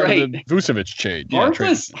 That's part right. Of the Vucevic trade.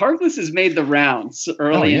 Harkless has made the rounds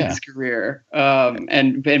early in his career,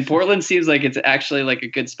 and Portland seems like it's actually a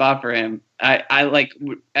good spot for him. I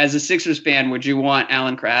as a Sixers fan, would you want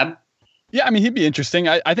Alan Crabb? Yeah, I mean, he'd be interesting.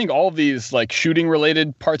 I think all of these shooting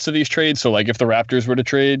related parts of these trades. So if the Raptors were to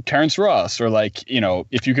trade Terrence Ross, or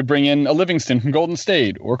if you could bring in a Livingston from Golden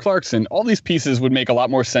State or Clarkson, all these pieces would make a lot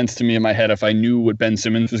more sense to me in my head if I knew what Ben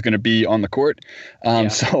Simmons was going to be on the court.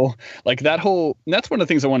 So that's one of the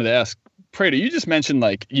things I wanted to ask. Prater, you just mentioned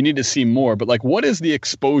you need to see more, but what is the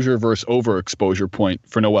exposure versus overexposure point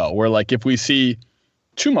for Noel? Where if we see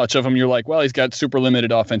too much of him, you're well, he's got super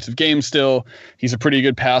limited offensive game still. He's a pretty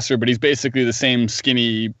good passer, but he's basically the same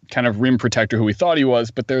skinny kind of rim protector who we thought he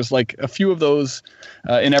was. But there's a few of those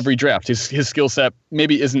in every draft. His skill set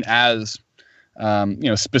maybe isn't as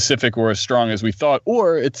specific or as strong as we thought,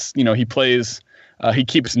 or it's he plays. He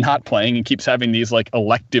keeps not playing and keeps having these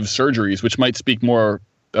elective surgeries, which might speak more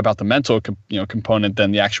about the mental component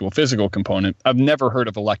than the actual physical component. I've never heard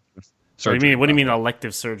of elective surgery. What do you mean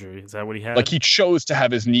elective surgery? Is that what he had? He chose to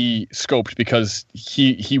have his knee scoped because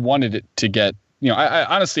he wanted it to get, I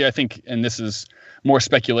honestly, I think, and this is more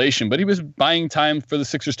speculation, but he was buying time for the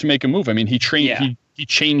Sixers to make a move. I mean, he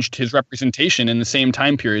changed his representation in the same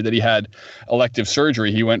time period that he had elective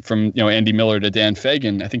surgery. He went from, Andy Miller to Dan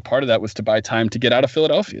Fagan. I think part of that was to buy time to get out of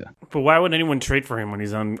Philadelphia. But why would anyone trade for him when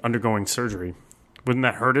he's undergoing surgery? Wouldn't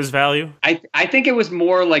that hurt his value? I think it was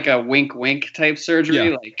more like a wink type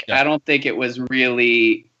surgery. I don't think it was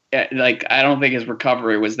really I don't think his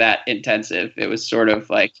recovery was that intensive. It was sort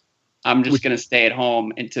of I'm just going to stay at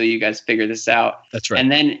home until you guys figure this out. That's right.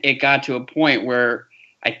 And then it got to a point where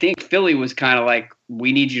I think Philly was kind of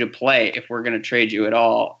we need you to play if we're going to trade you at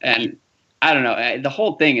all. And I don't know. The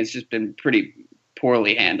whole thing has just been pretty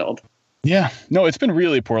poorly handled. Yeah, no, it's been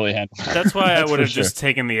really poorly handled. That's why I would have just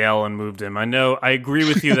taken the L and moved him. I agree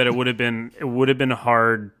with you that it would have been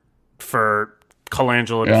hard for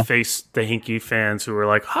Colangelo to face the Hinkie fans who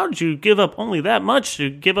were how did you give up only that much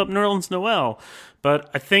to give up Nerlens Noel?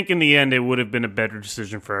 But I think in the end it would have been a better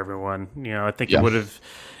decision for everyone. I think it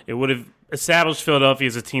would have established Philadelphia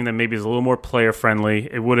as a team that maybe is a little more player friendly.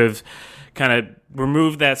 It would have kind of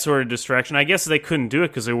removed that sort of distraction. I guess they couldn't do it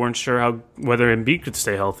because they weren't sure whether Embiid could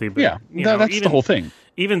stay healthy. But that's the whole thing.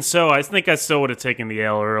 Even so, I think I still would have taken the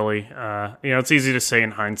L early. It's easy to say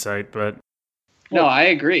in hindsight, but no, I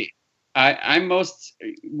agree.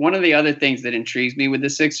 One of the other things that intrigues me with the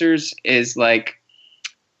Sixers is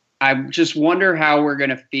I just wonder how we're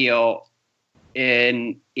going to feel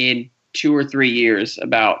in 2 or 3 years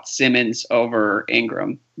about Simmons over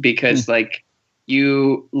Ingram, because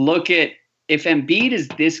you look at, if Embiid is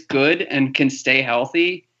this good and can stay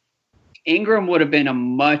healthy, Ingram would have been a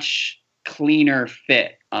much cleaner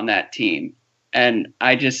fit on that team. And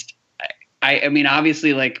I mean,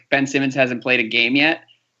 obviously Ben Simmons hasn't played a game yet,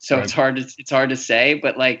 So Right. it's hard to say,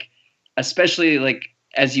 but like, especially like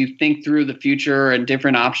as you think through the future and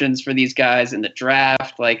different options for these guys in the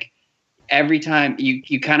draft, like every time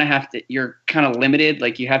you kind of have to, you're kind of limited.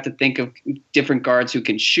 Like you have to think of different guards who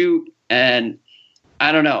can shoot, and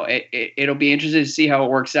I don't know. It'll be interesting to see how it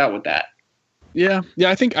works out with that. Yeah.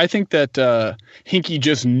 I think that Hinkie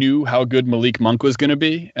just knew how good Malik Monk was going to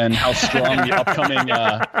be and how strong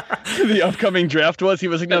the upcoming draft was. He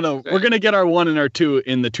was like, no, we're going to get our 1 and our 2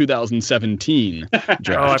 in the 2017 draft.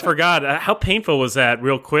 Oh, I forgot. How painful was that?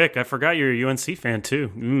 Real quick, I forgot you're a UNC fan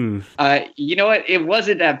too. You know what? It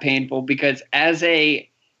wasn't that painful because as an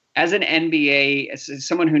NBA, as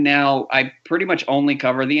someone who now I pretty much only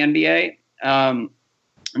cover the NBA, and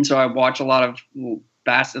so I watch a lot of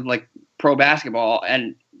pro basketball,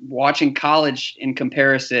 and watching college in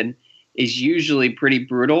comparison is usually pretty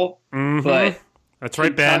brutal. Mm-hmm. But that's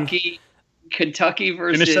right, Ben. Kentucky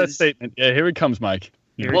versus Finish that statement. Yeah, here it comes, Mike.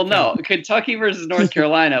 Kentucky versus North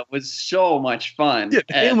Carolina was so much fun. Yeah,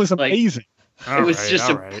 the game was amazing. It was just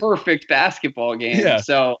a perfect basketball game. Yeah.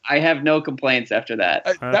 So I have no complaints after that.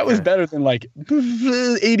 That was better than like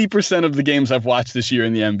 80% of the games I've watched this year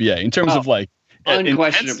in the NBA in terms of like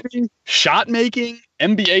unquestionable shot making,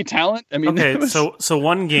 NBA talent. I mean, okay, so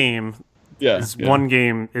one game. One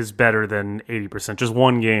game is better than 80%. Just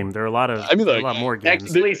one game. There are a lot more games.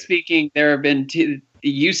 Technically speaking, there have been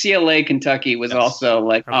UCLA Kentucky was also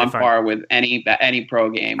on par with any pro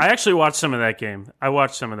game. I actually watched some of that game.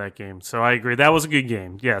 So I agree. That was a good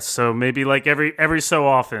game. Yes. So maybe like every so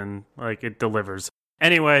often, like it delivers.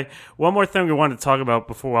 Anyway, one more thing we wanted to talk about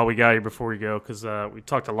before we go, because we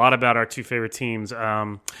talked a lot about our two favorite teams.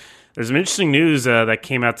 There's some interesting news that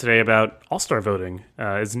came out today about All-Star voting.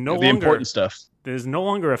 It's no longer important stuff. There's no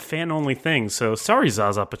longer a fan-only thing. So sorry,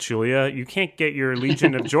 Zaza Pachulia, you can't get your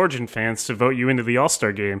legion of Georgian fans to vote you into the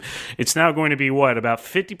All-Star game. It's now going to be about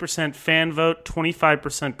 50% fan vote,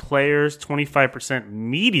 25% players, 25%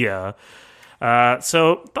 media.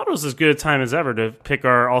 So thought it was as good a time as ever to pick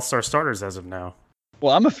our All-Star starters as of now.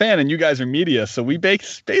 Well, I'm a fan, and you guys are media, so we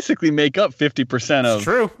basically make up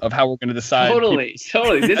 50% of how we're going to decide. Totally.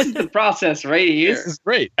 This is the process right here. This is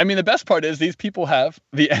great. I mean, the best part is these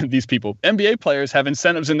NBA players have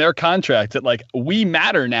incentives in their contract that like we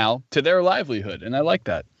matter now to their livelihood, and I like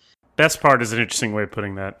that. Best part is an interesting way of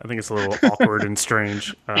putting that. I think it's a little awkward and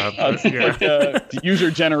strange.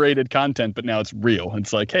 User-generated content, but now it's real.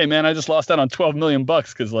 It's like, hey, man, I just lost out on $12 million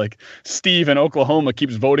because like Steve in Oklahoma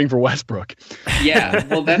keeps voting for Westbrook. Yeah,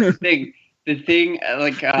 well, that's the thing.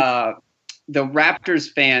 The Raptors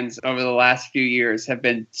fans over the last few years have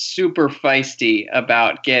been super feisty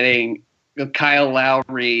about getting Kyle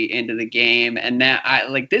Lowry into the game, and now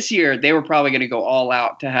this year they were probably going to go all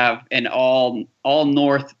out to have an all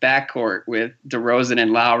North backcourt with DeRozan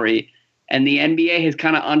and Lowry, and the NBA has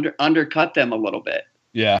kind of undercut them a little bit.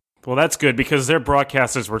 Yeah. Well, that's good because their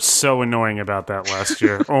broadcasters were so annoying about that last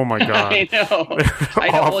year. Oh my god! I know.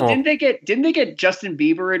 Well, didn't they get Justin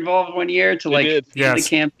Bieber involved one year to the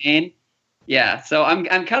campaign? Yeah, so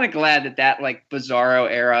I'm kind of glad that like Bizarro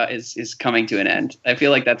era is coming to an end. I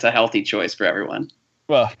feel like that's a healthy choice for everyone.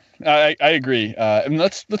 Well, I agree. And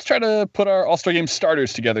let's try to put our All-Star Game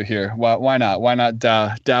starters together here. Why not? Why not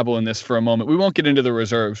dabble in this for a moment? We won't get into the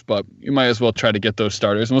reserves, but you might as well try to get those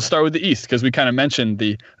starters. And we'll start with the East because we kind of mentioned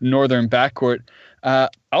the Northern backcourt.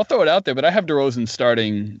 I'll throw it out there, but I have DeRozan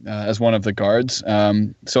starting as one of the guards.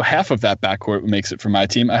 So half of that backcourt makes it for my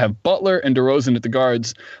team. I have Butler and DeRozan at the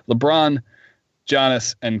guards. LeBron,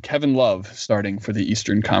 Giannis, and Kevin Love starting for the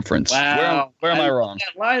Eastern Conference. Wow. Where am I wrong?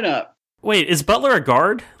 That lineup. Wait, is Butler a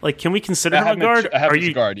guard? Like, can we consider him a guard? I have him as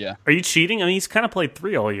a guard, yeah. Are you cheating? I mean, he's kind of played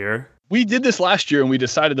 3 all year. We did this last year, and we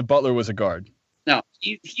decided that Butler was a guard. No,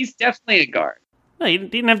 he's definitely a guard. No, he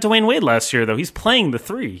didn't have Dwayne Wade last year, though. He's playing the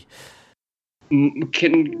 3.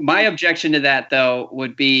 My objection to that, though,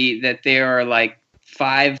 would be that there are like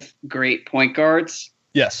 5 great point guards.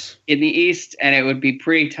 Yes. In the East, and it would be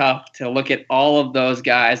pretty tough to look at all of those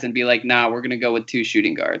guys and be like, nah, we're going to go with 2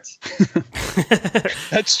 shooting guards.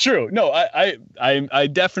 That's true. No, I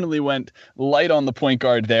definitely went light on the point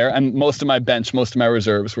guard there, and most of my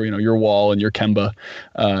reserves were, your Wall and your Kemba,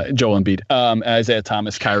 Joel Embiid, Isaiah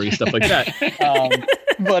Thomas, Kyrie, stuff like that.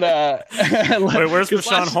 Wait, where's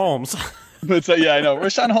Rashawn Holmes? But I know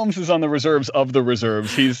Rashawn Holmes is on the reserves of the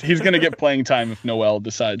reserves. He's going to get playing time if Noel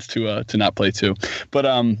decides to not play too. But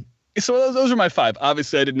so those are my 5.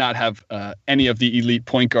 Obviously, I did not have any of the elite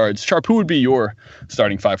point guards. Sharp, who would be your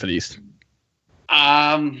starting 5 for the East?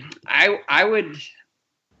 I would.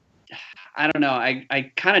 I don't know.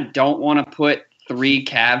 I kind of don't want to put 3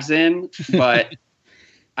 Cavs in, but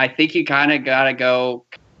I think you kind of got to go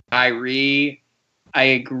Kyrie, I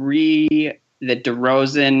agree that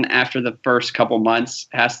DeRozan, after the first couple months,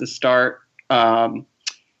 has to start.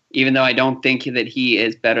 Even though I don't think that he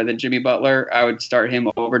is better than Jimmy Butler, I would start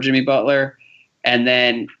him over Jimmy Butler. And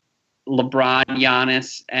then LeBron,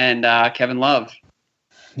 Giannis, and Kevin Love.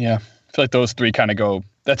 Yeah, I feel like those three kind of go.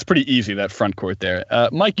 That's pretty easy, that front court there.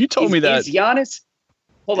 Mike, you told me that. Is Giannis...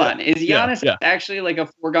 Hold on. Is Giannis actually like a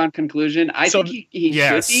foregone conclusion? I think he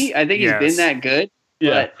should be. I think he's been that good.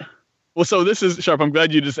 Yeah. But well, so this is, Sharp, I'm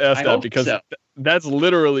glad you just asked that because that's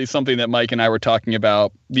literally something that Mike and I were talking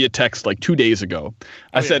about via text like 2 days ago.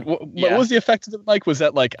 I said, what was the effect of it, Mike? Was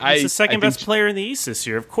that like he's the second best player in the East this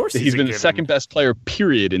year. Of course he's been the second best player,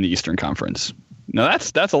 period, in the Eastern Conference. Now,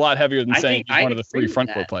 that's a lot heavier than saying he's one of the three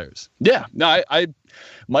front court players. Yeah. No,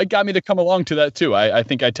 Mike got me to come along to that too. I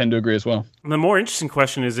think I tend to agree as well. The more interesting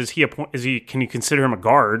question is he can you consider him a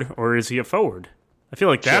guard or is he a forward? I feel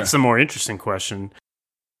like that's the more interesting question.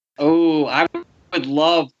 Oh, I would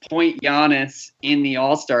love point Giannis in the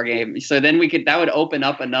All-Star game. So then that would open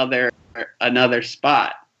up another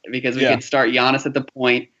spot because we could start Giannis at the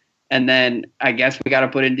point, and then I guess we got to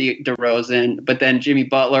put in DeRozan, but then Jimmy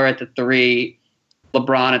Butler at the 3,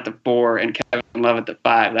 LeBron at the 4, and Kevin Love at the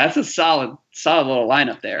 5. That's a solid little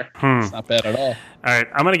lineup there. It's not bad at all. All right,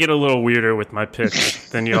 I'm going to get a little weirder with my pick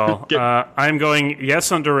than y'all. I'm going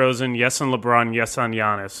yes on DeRozan, yes on LeBron, yes on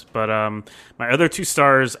Giannis. But my other two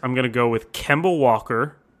stars, I'm going to go with Kemba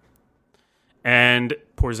Walker and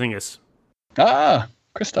Porzingis.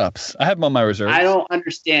 Kristaps. I have him on my reserves. I don't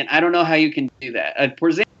understand. I don't know how you can do that.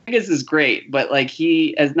 Porzingis is great, but like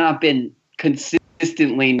he has not been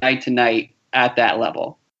consistently night to night at that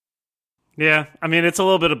level. Yeah, I mean, it's a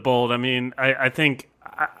little bit of bold. I mean, I think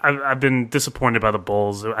I've been disappointed by the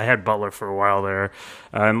Bulls. I had Butler for a while there,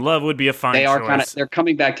 and Love would be a fine choice. They're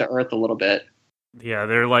coming back to earth a little bit. Yeah,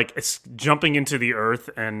 they're like jumping into the earth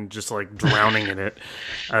and just like drowning in it.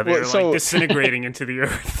 They're like disintegrating into the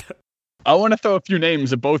earth. I want to throw a few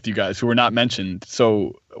names at both you guys who were not mentioned.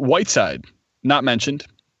 So Whiteside, not mentioned.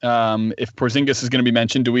 If Porzingis is going to be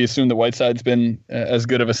mentioned, do we assume that Whiteside's been as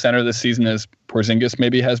good of a center this season as Porzingis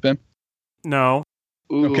maybe has been? No.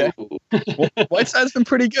 Okay. Well, Whiteside's been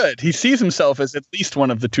pretty good. He sees himself as at least one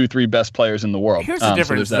of the 2-3 best players in the world. Here's the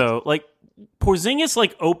difference, though. Like Porzingis,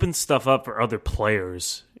 like opens stuff up for other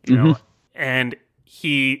players, you know, and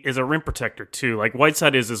he is a rim protector too. Like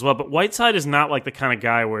Whiteside is as well, but Whiteside is not like the kind of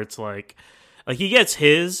guy where it's like he gets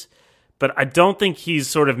his. But I don't think he's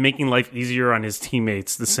sort of making life easier on his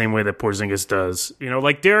teammates the same way that Porzingis does. You know,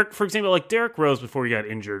 like Derek, for example, like Derrick Rose before he got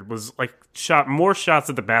injured was like shot more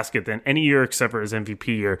shots at the basket than any year except for his MVP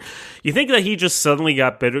year. You think that he just suddenly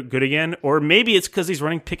got good again? Or maybe it's because he's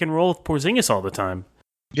running pick and roll with Porzingis all the time.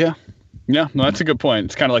 Yeah. Yeah, no, that's a good point.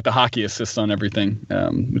 It's kind of like the hockey assist on everything,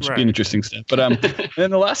 which would be an interesting step. But and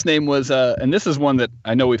then the last name was, and this is one that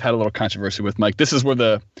I know we've had a little controversy with, Mike. This is where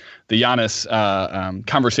the Giannis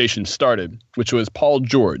conversation started, which was Paul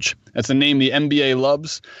George. That's a name the NBA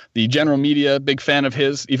loves. The general media, big fan of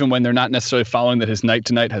his, even when they're not necessarily following that his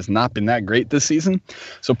night-to-night has not been that great this season.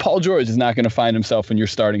 So Paul George is not going to find himself in your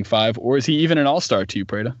starting 5, or is he even an all-star to you,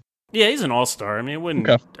 Prada? Yeah, he's an all-star. I mean,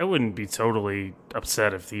 I wouldn't be totally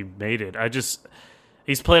upset if he made it.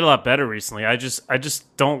 He's played a lot better recently. I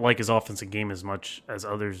just don't like his offensive game as much as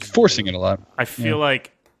others. Forcing it a lot. I feel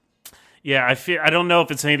like, I don't know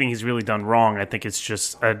if it's anything he's really done wrong. I think it's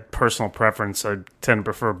just a personal preference. I tend to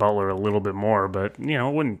prefer Butler a little bit more, but you know,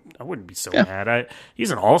 I wouldn't be so mad.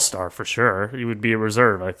 He's an all-star for sure. He would be a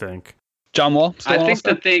reserve, I think. John Wall. I think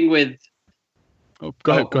the thing with go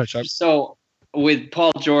ahead, Sharp. So with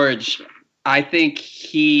Paul George, I think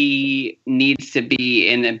he needs to be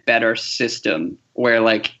in a better system where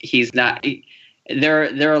like he's not.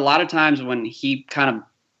 There are a lot of times when he kind of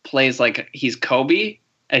plays like he's Kobe,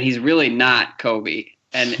 and he's really not Kobe,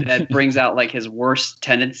 and that brings out like his worst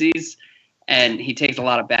tendencies. And he takes a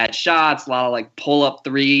lot of bad shots, a lot of like pull up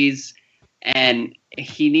threes, and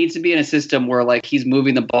he needs to be in a system where like he's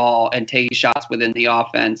moving the ball and taking shots within the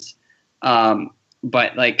offense.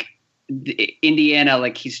 But like Indiana,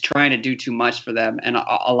 like he's trying to do too much for them, and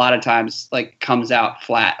a lot of times like comes out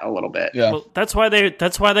flat a little bit. Yeah, well, that's why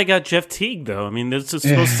they got Jeff Teague though. I mean, this is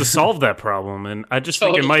supposed to solve that problem, and I just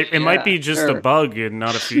think it might be just a bug and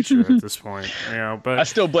not a feature at this point. You know, but I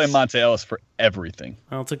still blame Monte Ellis for everything.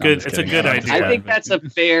 Well, it's a good idea. I think that's a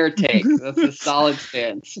fair take. That's a solid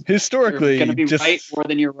stance. Historically, you're going to be right more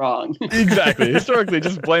than you're wrong. Exactly. Historically,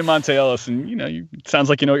 just blame Monte Ellis, and it sounds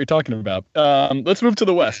like you know what you're talking about. Let's move to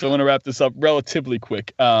the West. I want to wrap this up relatively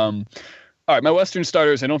quick. All right, my Western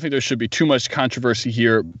starters, I don't think there should be too much controversy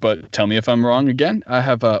here, but tell me if I'm wrong again. I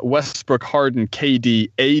have Westbrook, Harden, KD,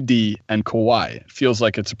 AD, and Kawhi. It feels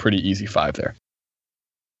like it's a pretty easy 5 there.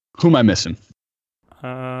 Who am I missing?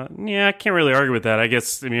 Yeah, I can't really argue with that. I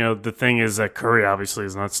guess, the thing is that Curry obviously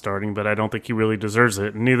is not starting, but I don't think he really deserves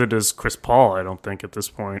it. Neither does Chris Paul, I don't think, at this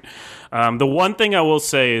point. The one thing I will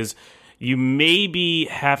say is you maybe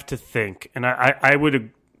have to think, and I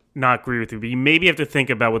would not agree with you, but you maybe have to think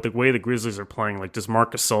about what the way the Grizzlies are playing. Like, does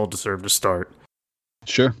Marc Gasol deserve to start?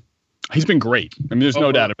 Sure. He's been great. I mean, there's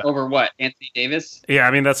no doubt about it. Over what? Anthony Davis? Yeah,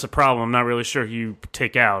 I mean, that's the problem. I'm not really sure who you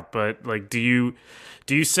take out, but like, do you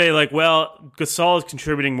say like, well, Gasol is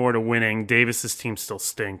contributing more to winning, Davis's team still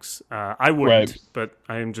stinks? I wouldn't, but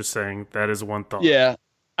I am just saying that is one thought. Yeah.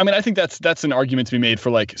 I mean, I think that's an argument to be made for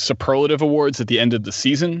like superlative awards at the end of the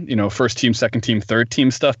season, first team, second team, third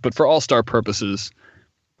team stuff. But for all-star purposes,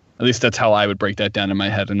 at least that's how I would break that down in my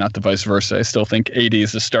head and not the vice versa. I still think AD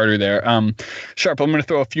is the starter there. Sharp, I'm going to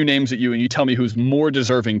throw a few names at you and you tell me who's more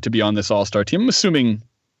deserving to be on this all-star team. I'm assuming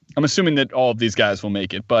that all of these guys will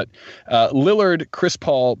make it, but Lillard, Chris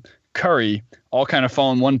Paul, Curry all kind of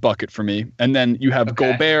fall in one bucket for me. And then you have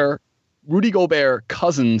Gobert, Rudy Gobert,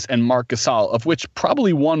 Cousins, and Marc Gasol, of which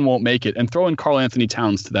probably one won't make it, and throw in Karl Anthony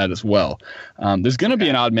Towns to that as well. There's going to be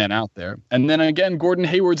an odd man out there. And then again, Gordon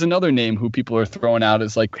Hayward's another name who people are throwing out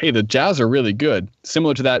as like, hey, the Jazz are really good.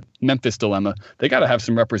 Similar to that Memphis dilemma, they got to have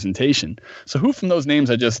some representation. So who from those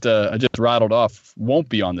names I just rattled off won't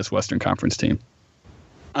be on this Western Conference team?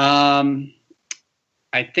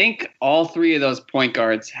 I think all three of those point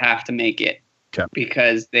guards have to make it. Okay.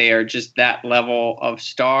 Because they are just that level of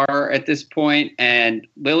star at this point. And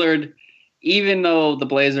Lillard, even though the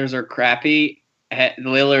Blazers are crappy,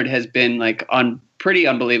 Lillard has been like pretty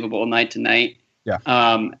unbelievable night to night. Yeah.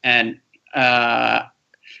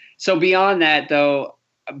 So beyond that, though,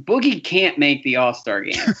 Boogie can't make the All-Star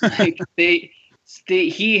game. Like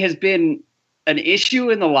he has been an issue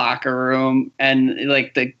in the locker room, and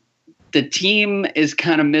like the team is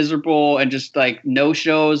kind of miserable and just like no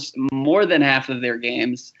shows more than half of their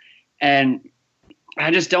games. And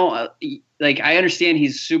I just don't like, I understand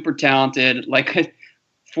he's super talented. Like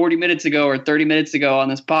 40 minutes ago or 30 minutes ago on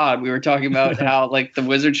this pod, we were talking about how like the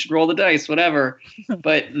Wizards should roll the dice, whatever,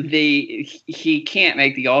 but he can't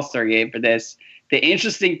make the All-Star game for this. The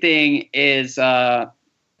interesting thing is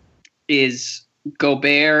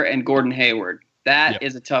Gobert and Gordon Hayward. That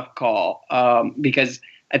is a tough call because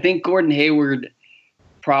I think Gordon Hayward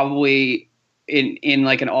probably in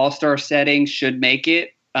like an all-star setting should make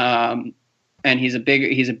it. And he's a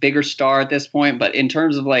bigger star at this point. But in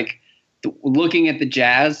terms of like looking at the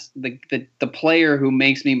Jazz, the player who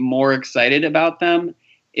makes me more excited about them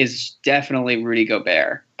is definitely Rudy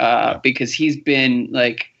Gobert because he's been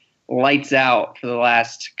like lights out for the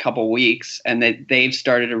last couple weeks, and they've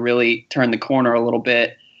started to really turn the corner a little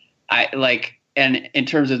bit. And in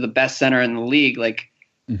terms of the best center in the league, like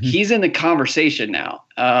he's in the conversation now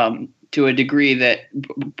to a degree that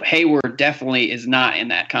Hayward definitely is not in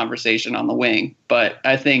that conversation on the wing. But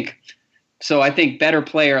I think better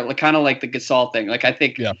player, kind of like the Gasol thing. Like I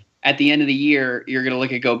think at the end of the year, you're going to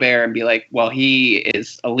look at Gobert and be like, well, he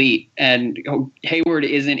is elite, and Hayward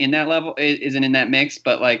isn't in that level, isn't in that mix.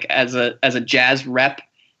 But like as a Jazz rep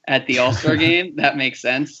at the All-Star game, that makes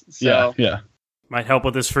sense. So yeah. Might help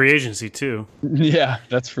with this free agency too. Yeah,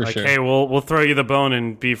 that's for sure. Hey, we'll throw you the bone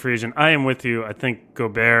and be free agent. I am with you. I think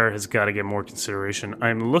Gobert has got to get more consideration.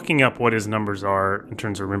 I'm looking up what his numbers are in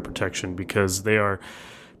terms of rim protection because they are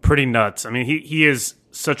pretty nuts. I mean, he is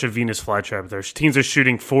such a Venus flytrap there. Teams are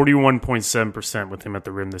shooting 41.7% with him at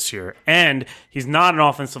the rim this year. And he's not an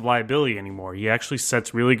offensive liability anymore. He actually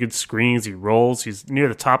sets really good screens. He rolls. He's near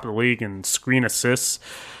the top of the league in screen assists.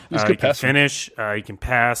 He can finish. He can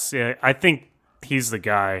pass. Yeah, I think he's the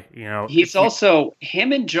guy, He's also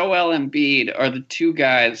him and Joel Embiid are the two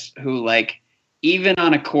guys who, like, even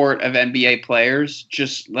on a court of NBA players,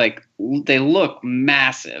 just like they look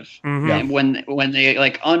massive. And when they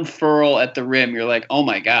like unfurl at the rim, you're like, oh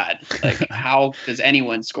my God, like how does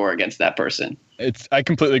anyone score against that person? I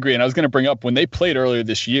completely agree. And I was going to bring up when they played earlier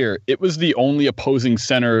this year, it was the only opposing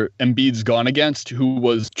center Embiid's gone against who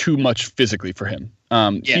was too much physically for him.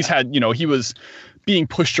 He's had, he was being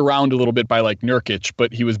pushed around a little bit by like Nurkic,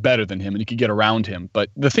 but he was better than him and he could get around him. But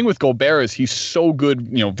the thing with Gobert is he's so good,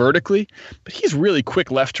 vertically, but he's really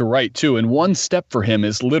quick left to right too. And one step for him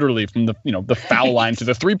is literally from the foul line to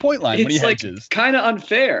the 3-point line when he hedges. It's kind of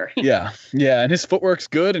unfair. Yeah. And his footwork's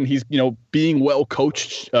good and he's, being well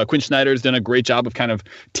coached. Quinn Snyder's done a great job of kind of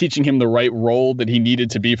teaching him the right role that he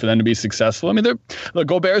needed to be for them to be successful. I mean,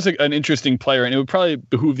 Gobert's an interesting player and it would probably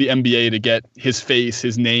behoove the NBA to get his face,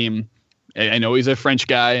 his name, I know he's a French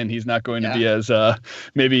guy and he's not going to be as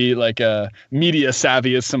maybe like media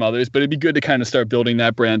savvy as some others, but it'd be good to kind of start building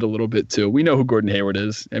that brand a little bit too. We know who Gordon Hayward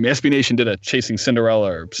is. I mean, SB Nation did a Chasing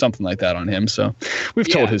Cinderella or something like that on him, so we've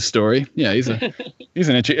told his story. Yeah, he's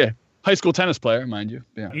an high school tennis player, mind you.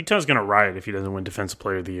 Yeah. Utah's going to riot if he doesn't win Defensive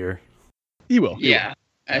Player of the Year. He will. Yeah.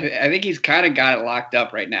 I think he's kind of got it locked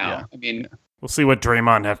up right now. Yeah. I mean, we'll see what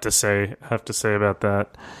Draymond have to say about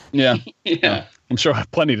that. Yeah. yeah. I'm sure I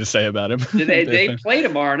have plenty to say about him. They play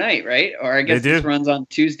tomorrow night, right? Or I guess this runs on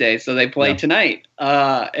Tuesday, so they play tonight.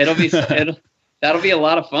 That'll be a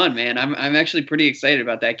lot of fun, man. I'm actually pretty excited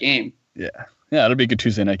about that game. Yeah. Yeah, it'll be a good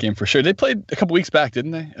Tuesday night game for sure. They played a couple weeks back,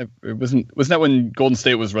 didn't they? Wasn't that when Golden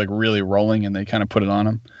State was like really rolling and they kind of put it on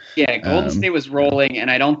them? Yeah, Golden State was rolling, and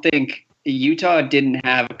I don't think Utah didn't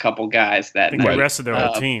have a couple guys that I think they rested their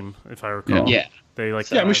whole team, if I recall. Yeah. They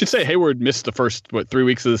and we should say Hayward missed the first 3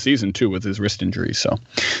 weeks of the season too with his wrist injury, so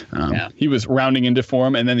he was rounding into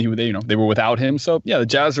form, and then they were without him. So yeah, the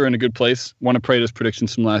Jazz are in a good place. One of Prater's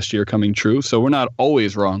predictions from last year coming true, so we're not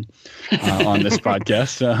always wrong on this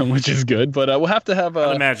podcast, which is good. But we'll have to have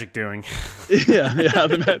the Magic doing.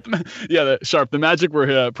 The Sharp. The Magic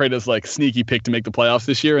were Prater's like sneaky pick to make the playoffs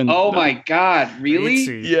this year. And my God,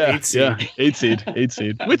 really? 8 seed. 8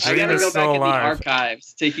 seed. Which I gotta go back in the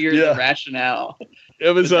archives to hear the rationale.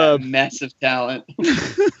 It was a mess of talent.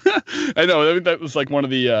 I know that was like one of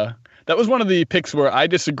the picks where I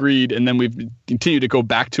disagreed, and then we've continued to go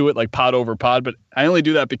back to it like pod over pod. But I only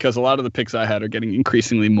do that because a lot of the picks I had are getting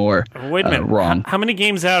increasingly more Wait a minute. Wrong. How many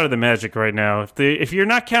games out are the Magic right now? If you're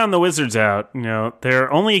not counting the Wizards out,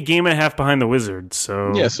 they're only a game and a half behind the Wizards.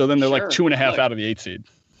 So yeah, so then they're like 2.5 out of the 8 seed.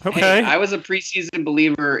 Okay. Hey, I was a preseason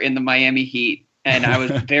believer in the Miami Heat. And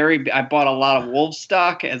I bought a lot of Wolves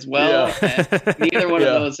stock as well. Yeah. And neither one of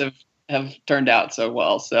those have turned out so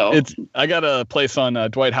well. So I got a place on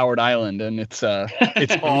Dwight Howard Island, and it's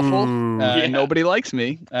awful. Nobody likes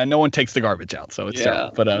me. No one takes the garbage out, so it's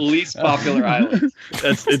terrible. But least popular island.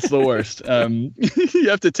 It's the worst. You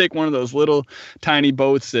have to take one of those little tiny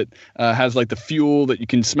boats that has like the fuel that you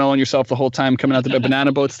can smell on yourself the whole time coming out the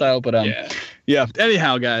banana boat style. But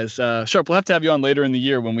Anyhow, guys, Sharp, we'll have to have you on later in the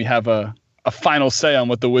year when we have a final say on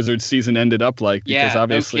what the Wizards season ended up like. Because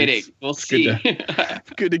obviously no kidding. We'll see.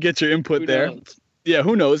 Good to get your input there. Knows? Yeah,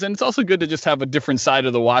 who knows? And it's also good to just have a different side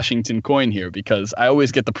of the Washington coin here, because I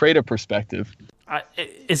always get the Prater perspective.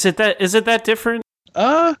 Is it that different?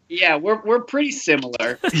 Yeah, we're pretty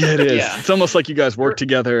similar. Yeah, it is. Yeah. It's almost like you guys worked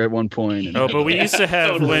together at one point. But we used to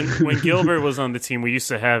have when Gilbert was on the team, we used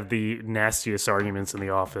to have the nastiest arguments in the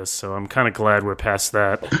office. So I'm kind of glad we're past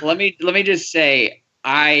that. Let me just say,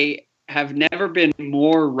 I have never been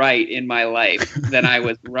more right in my life than I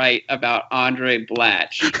was right about Andre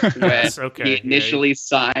Blatch when he initially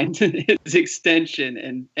signed his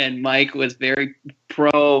extension, and Mike was very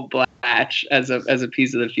pro Blatch as a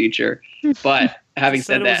piece of the future. But having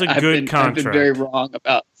said that, I've been very wrong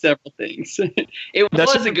about several things. It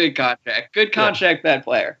was a good contract. Good contract, bad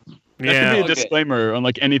player. That could be a disclaimer on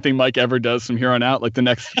like anything Mike ever does from here on out. Like the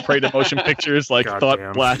next Prater Motion Pictures, like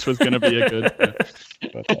Blatch was going to be a good.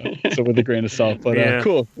 So with a grain of salt. But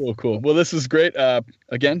cool. Well, this is great.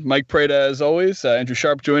 Again, Mike Prater as always. Andrew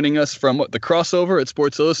Sharp joining us from the crossover at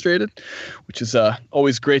Sports Illustrated, which is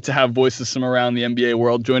always great to have voices from around the NBA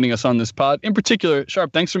world joining us on this pod. In particular,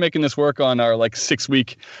 Sharp, thanks for making this work on our like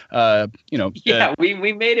 6-week.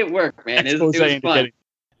 We made it work, man. It was fun.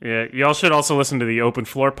 Yeah, y'all should also listen to the Open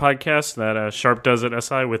Floor podcast that Sharp does at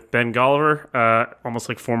SI with Ben Golliver, almost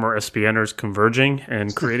like former SBNers converging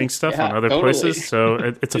and creating stuff on other places. So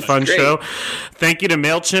it's a fun show. Thank you to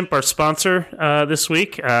MailChimp, our sponsor this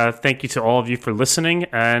week. Thank you to all of you for listening.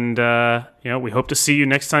 And, we hope to see you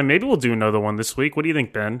next time. Maybe we'll do another one this week. What do you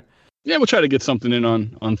think, Ben? Yeah, we'll try to get something in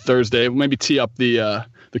on Thursday. We'll maybe tee up the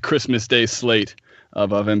Christmas Day slate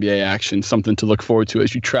of NBA action, something to look forward to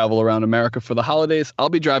as you travel around America for the holidays. I'll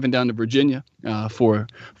be driving down to Virginia for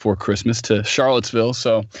Christmas to Charlottesville,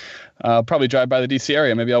 so I'll probably drive by the DC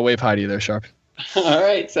area. Maybe I'll wave hi to you there, Sharp. All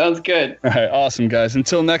right, sounds good. All right, awesome, guys.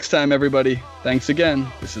 Until next time, everybody, thanks again.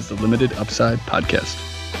 This is the Limited Upside Podcast.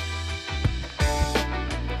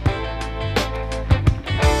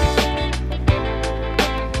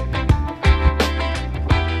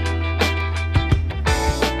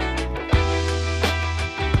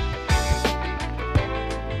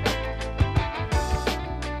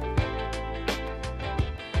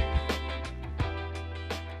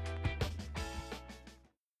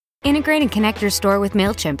 Integrate and connect your store with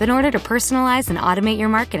MailChimp in order to personalize and automate your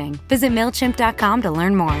marketing. Visit MailChimp.com to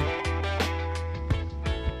learn more.